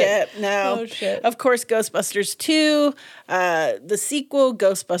watch like it. No. Oh shit. Of course, Ghostbusters 2, the sequel,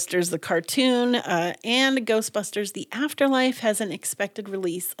 Ghostbusters the cartoon, and Ghostbusters the Afterlife has an expected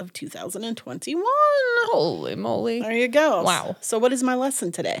release of 2021. Holy moly! There you go. Wow. So what is my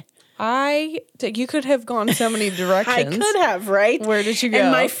lesson today? You could have gone so many directions. I could have, right? Where did you go?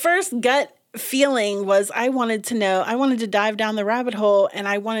 And my first gut feeling was I wanted to dive down the rabbit hole, and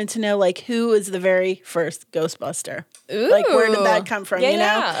I wanted to know, like, who is the very first Ghostbuster? Ooh. Like, where did that come from?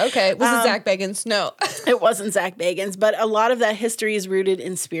 Yeah, okay. Was it Zach Bagans? No. It wasn't Zach Bagans, but a lot of that history is rooted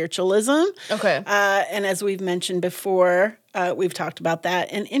in spiritualism. Okay. And as we've mentioned before, we've talked about that.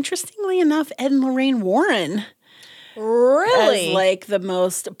 And interestingly enough, Ed and Lorraine Warren really as like the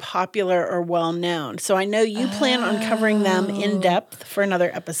most popular or well known. So I know you plan on covering them in depth for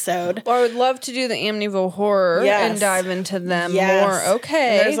another episode. Well, I would love to do the Amityville horror and dive into them more.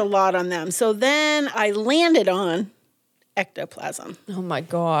 Okay. And there's a lot on them. So then I landed on ectoplasm. Oh my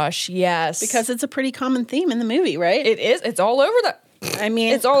gosh, yes. Because it's a pretty common theme in the movie, right? It is. It's all over that. I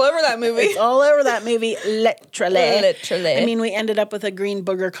mean, it's all over that movie. It's all over that movie, literally. Literally. I mean, we ended up with a green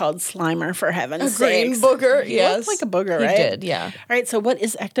booger called Slimer, for heaven's green sakes. booger, He yes. looked like a booger, right? He did, yeah. All right, so what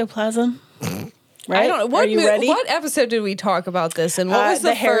is ectoplasm? Right? I don't know. Are you ready? What episode did we talk about this? And what was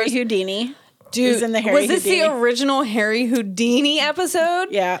the Harry first? Houdini. Dude, in the Harry was this Houdini. the original Harry Houdini episode?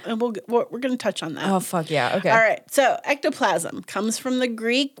 Yeah, and we're going to touch on that. Oh, fuck yeah. Okay. All right, so ectoplasm comes from the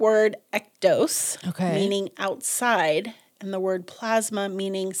Greek word ektos, meaning outside, and the word plasma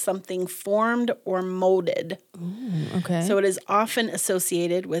meaning something formed or molded. Ooh, okay. So it is often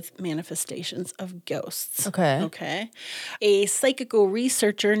associated with manifestations of ghosts. Okay. A psychical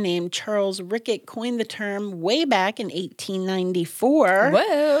researcher named Charles Rickett coined the term way back in 1894.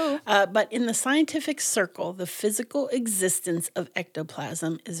 Whoa. But in the scientific circle, the physical existence of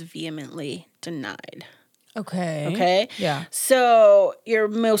ectoplasm is vehemently denied. Okay. Yeah. So you're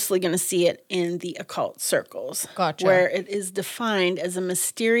mostly going to see it in the occult circles. Gotcha. Where it is defined as a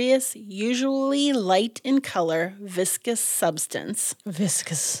mysterious, usually light in color, viscous substance.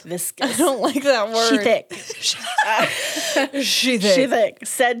 Viscous. Viscous. I don't like that word. Sheathic.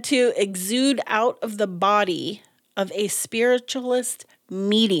 Said to exude out of the body of a spiritualist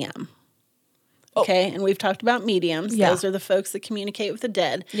medium. Okay, and we've talked about mediums. Yeah. Those are the folks that communicate with the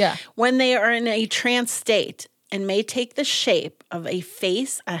dead. Yeah. When they are in a trance state and may take the shape of a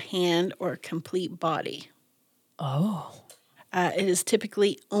face, a hand, or a complete body. Oh. It is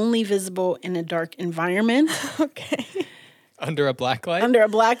typically only visible in a dark environment. Okay. Under a black light? Under a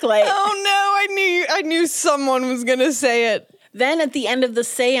black light. Oh no, I knew someone was going to say it. Then at the end of the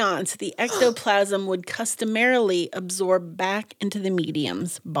seance, the ectoplasm would customarily absorb back into the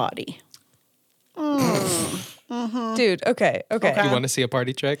medium's body. Dude, okay. You want to see a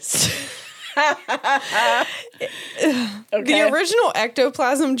party trick? The original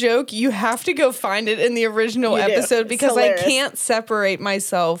ectoplasm joke, you have to go find it in the original episode because I can't separate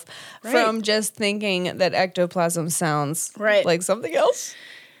myself from just thinking that ectoplasm sounds like something else.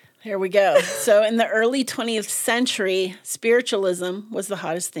 Here we go. So in the early 20th century, spiritualism was the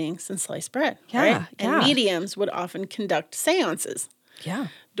hottest thing since sliced bread. Yeah. And mediums would often conduct seances. Yeah.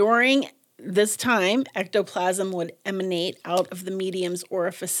 During this time, ectoplasm would emanate out of the medium's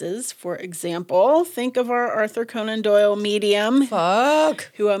orifices. For example, think of our Arthur Conan Doyle medium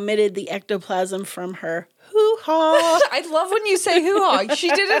who emitted the ectoplasm from her hoo-ha. I love when you say hoo-ha. She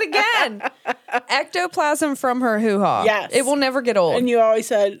did it again. Ectoplasm from her hoo-ha. Yes. It will never get old. And you always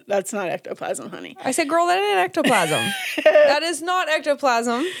said, that's not ectoplasm, honey. I said, girl, that ain't ectoplasm. That is not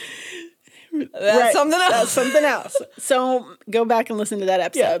ectoplasm. That's something else. That's something else. So go back and listen to that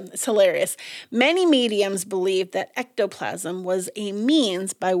episode. Yeah. It's hilarious. Many mediums believed that ectoplasm was a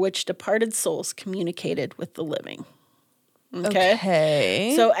means by which departed souls communicated with the living.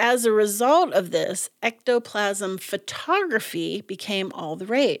 Okay. So as a result of this, ectoplasm photography became all the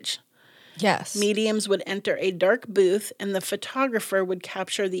rage. Yes. Mediums would enter a dark booth and the photographer would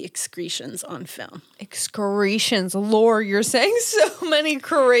capture the excretions on film. Excretions. Lord, you're saying so many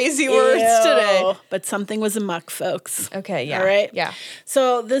crazy words today. But something was amok, folks. Okay, yeah. All right? Yeah.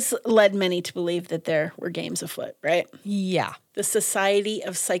 So this led many to believe that there were games afoot, right? Yeah. The Society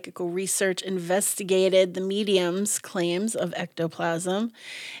of Psychical Research investigated the medium's claims of ectoplasm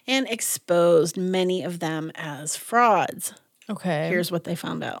and exposed many of them as frauds. Okay. Here's what they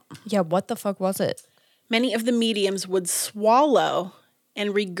found out. Yeah, what the fuck was it? Many of the mediums would swallow and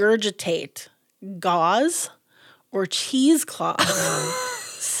regurgitate gauze or cheesecloth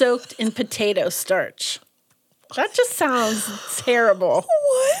soaked in potato starch. That just sounds terrible.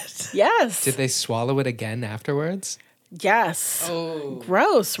 What? Yes. Did they swallow it again afterwards? Yes. Oh.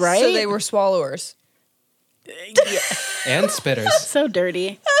 Gross, right? So they were swallowers. Yeah. And spitters. So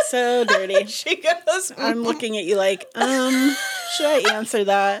dirty. So dirty. She goes, I'm looking at you like, should I answer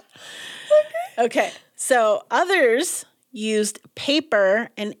that? Okay. So others used paper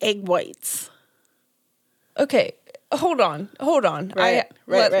and egg whites. Okay. Hold on. Right.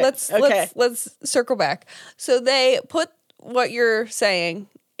 Let's circle back. So they put what you're saying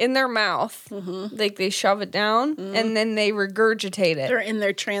in their mouth, like they shove it down, and then they regurgitate it. They're in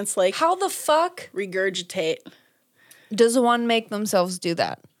their trance, like, how the fuck regurgitate. does one make themselves do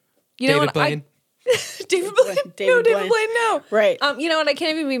that? You know David what? Blaine. David Blaine. David David Blaine, no. Right. You know what? I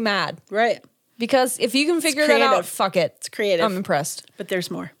can't even be mad. Right. Because if you can figure that out, fuck it. It's creative. I'm impressed. But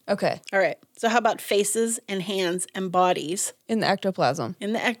there's more. Okay. All right. So how about faces and hands and bodies? In the ectoplasm.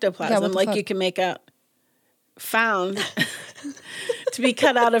 In the ectoplasm, fuck? you can make out found to be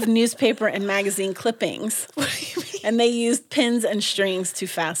cut out of newspaper and magazine clippings. What do you mean? And they used pins and strings to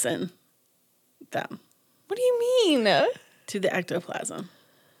fasten them. What do you mean? To the ectoplasm.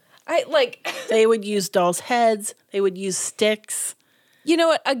 They would use dolls' heads. They would use sticks. You know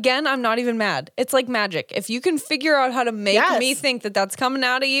what? Again, I'm not even mad. It's like magic. If you can figure out how to make me think that that's coming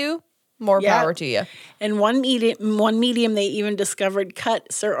out of you, more power to you. And one medium, they even discovered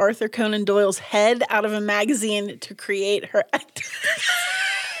cut Sir Arthur Conan Doyle's head out of a magazine to create her ectoplasm.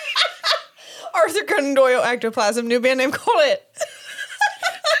 Arthur Conan Doyle ectoplasm, new band name, call it.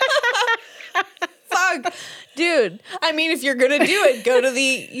 Fuck. Dude, I mean, if you're going to do it, go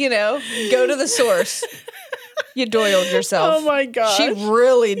to the source. You doiled yourself. Oh my gosh. She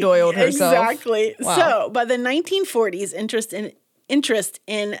really doiled herself. Exactly. Wow. So by the 1940s, interest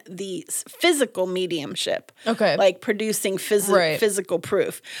in the physical mediumship, like producing physical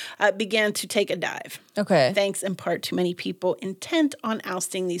proof, began to take a dive. Okay. Thanks in part to many people intent on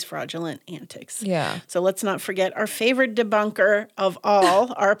ousting these fraudulent antics. Yeah. So let's not forget our favorite debunker of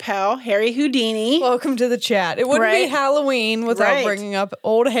all, our pal, Harry Houdini. Welcome to the chat. It wouldn't be Halloween without bringing up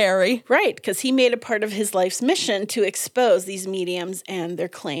old Harry. Right, because he made it part of his life's mission to expose these mediums and their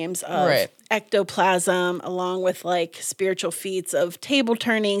claims of ectoplasm, along with like spiritual feats of table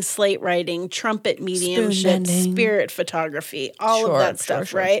turning, slate writing, trumpet mediumship, spirit photography, all of that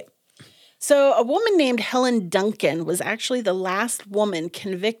stuff, right? So a woman named Helen Duncan was actually the last woman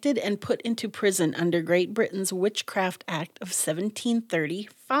convicted and put into prison under Great Britain's Witchcraft Act of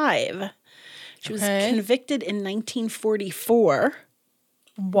 1735. She was convicted in 1944.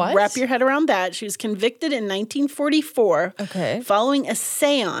 What? Wrap your head around that. She was convicted in 1944 following a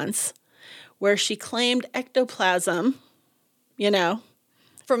seance where she claimed ectoplasm,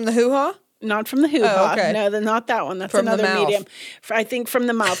 From the hoo-ha? Not from the hoo-ha. Oh, okay. No, not that one. That's from another medium. I think from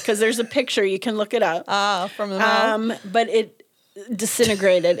the mouth, because there's a picture. You can look it up. From the mouth. But it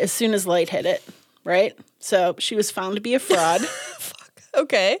disintegrated as soon as light hit it. right? So she was found to be a fraud.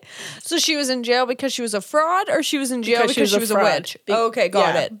 Okay. So she was in jail because she was a fraud, or she was in jail because she was a fraud. witch? Okay,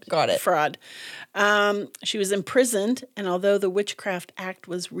 got it. Fraud. She was imprisoned, and although the Witchcraft Act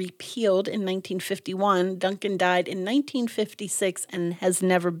was repealed in 1951, Duncan died in 1956 and has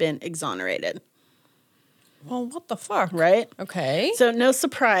never been exonerated. Well, what the fuck? Right? Okay. So no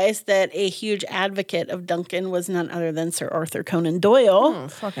surprise that a huge advocate of Duncan was none other than Sir Arthur Conan Doyle. Oh,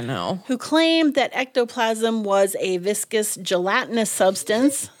 fucking hell. Who claimed that ectoplasm was a viscous gelatinous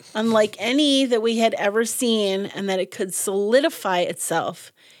substance, unlike any that we had ever seen, and that it could solidify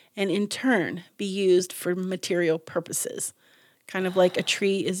itself and in turn be used for material purposes. Kind of like a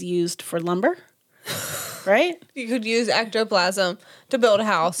tree is used for lumber, right? You could use ectoplasm to build a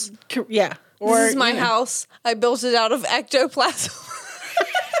house. Yeah. Or, this is my house. I built it out of ectoplasm.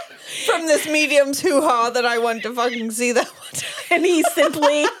 From this medium's hoo-ha that I went to fucking see that one time. And he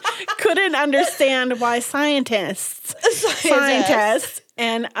simply couldn't understand why scientists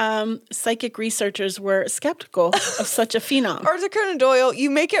and psychic researchers were skeptical of such a phenom. Arthur Conan Doyle,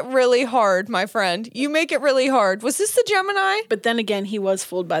 you make it really hard, my friend. You make it really hard. Was this the Gemini? But then again, he was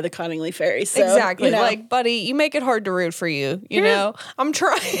fooled by the Cottingley Fairy. So, exactly. You know. Like, buddy, you make it hard to root for you. You know? I'm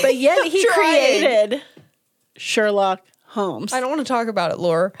trying. But yet he created Sherlock Holmes. I don't want to talk about it,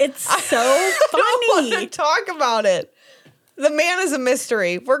 Laura. It's so funny. I don't want to talk about it. The man is a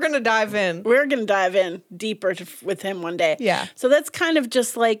mystery. We're going to dive in. We're going to dive in deeper with him one day. Yeah. So that's kind of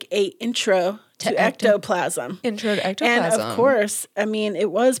just like a intro to ectoplasm. Intro to ectoplasm. And of course, I mean,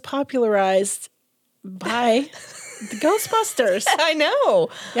 it was popularized by the Ghostbusters. I know.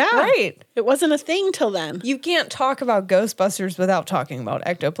 Yeah. Right. It wasn't a thing till then. You can't talk about Ghostbusters without talking about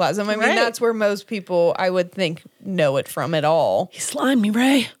ectoplasm. I mean, that's where most people, I would think, know it from at all. He slimed me,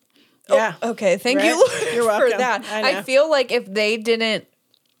 Ray. Yeah. Okay. Thank you You're welcome. for that. I feel like if they didn't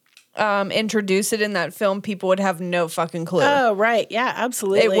introduce it in that film, people would have no fucking clue. Oh, right. Yeah,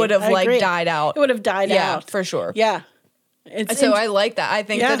 absolutely. It would have died out. It would have died out. Yeah, for sure. Yeah. I like that. I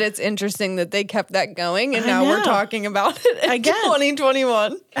think that it's interesting that they kept that going, and now we're talking about it in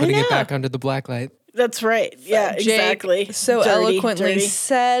 2021. Putting it back under the black light. That's right. Yeah, Jake exactly. So eloquently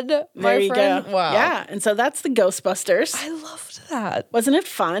said, my friend. Go. Wow. Yeah, and so that's the Ghostbusters. I loved that. Wasn't it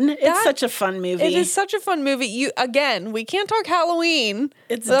fun? It's such a fun movie. It is such a fun movie. We can't talk Halloween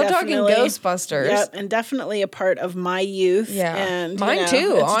without talking Ghostbusters. Yep, and definitely a part of my youth. Yeah, and mine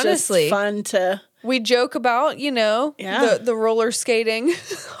too. It's honestly, just fun to. We joke about, the roller skating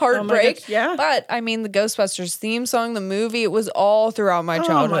heartbreak. Yeah. But, I mean, the Ghostbusters theme song, the movie, it was all throughout my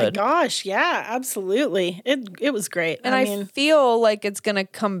childhood. Oh, my gosh. Yeah, absolutely. It was great. And I feel like it's going to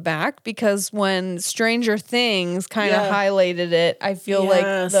come back because when Stranger Things kind of highlighted it, I feel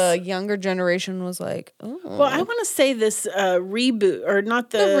like the younger generation was like, oh. Well, I want to say this reboot, or not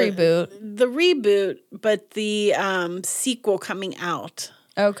the reboot, but the sequel coming out.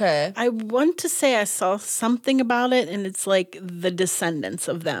 Okay. I want to say I saw something about it, and it's like the descendants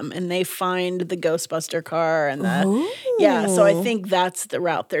of them, and they find the Ghostbuster car and that. Yeah, so I think that's the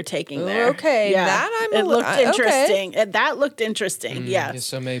route they're taking there. Okay, yeah. It looked interesting. That looked interesting. Yes.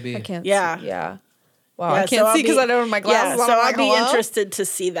 So maybe. I can't. Yeah. See. Yeah. Wow. I can't see because I don't have my glasses. Yeah, so I'll be interested to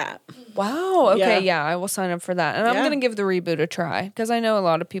see that. Wow. Okay. Yeah, I will sign up for that, and I'm gonna give the reboot a try because I know a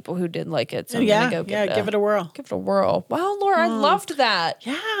lot of people who did like it. So I'm gonna go give it a whirl. Give it a whirl. Wow, Laura, I loved that.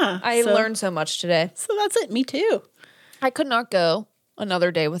 Yeah, I learned so much today. So that's it. Me too. I could not go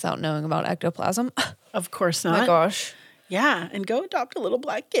another day without knowing about ectoplasm. Of course not. My gosh. Yeah, and go adopt a little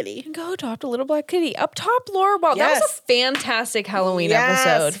black kitty. Up top, Laura. Wow, that was a fantastic Halloween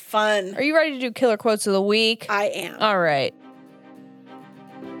episode. Fun. Are you ready to do killer quotes of the week? I am. All right.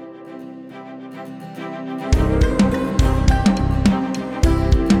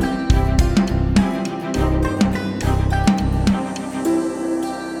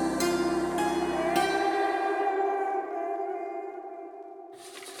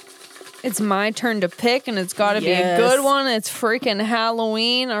 It's my turn to pick, and it's got to be a good one. It's freaking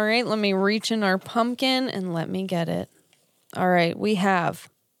Halloween. All right, let me reach in our pumpkin and let me get it. All right, we have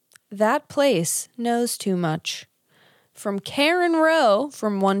That Place Knows Too Much from Karen Rowe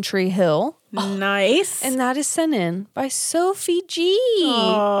from One Tree Hill. Nice. And that is sent in by Sophie G.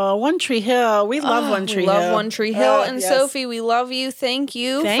 Oh, One Tree Hill. We love One Tree Hill. Love One Tree Hill. And Sophie, we love you. Thank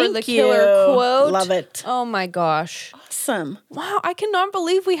you for the killer quote. Love it. Oh my gosh. Awesome. Wow, I cannot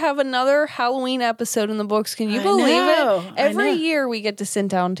believe we have another Halloween episode in the books. Can you believe it? Every year we get to sit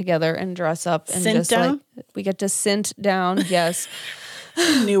down together and dress up and we get to sit down. Yes.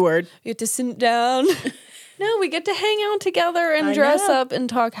 New word. We get to sit down No, we get to hang out together and dress up and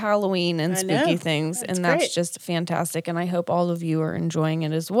talk Halloween and spooky things. That's and that's great. just fantastic. And I hope all of you are enjoying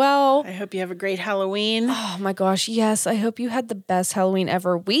it as well. I hope you have a great Halloween. Oh my gosh, yes. I hope you had the best Halloween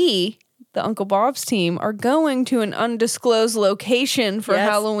ever. We, the Uncle Bob's team, are going to an undisclosed location for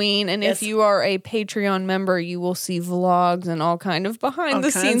Halloween. And if you are a Patreon member, you will see vlogs and all kind of behind the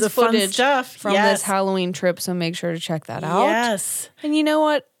scenes footage from this Halloween trip. So make sure to check that out. Yes. And you know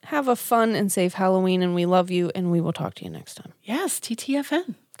what? Have a fun and safe Halloween, and we love you, and we will talk to you next time. Yes,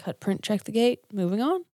 TTFN. Cut, print, check the gate. Moving on.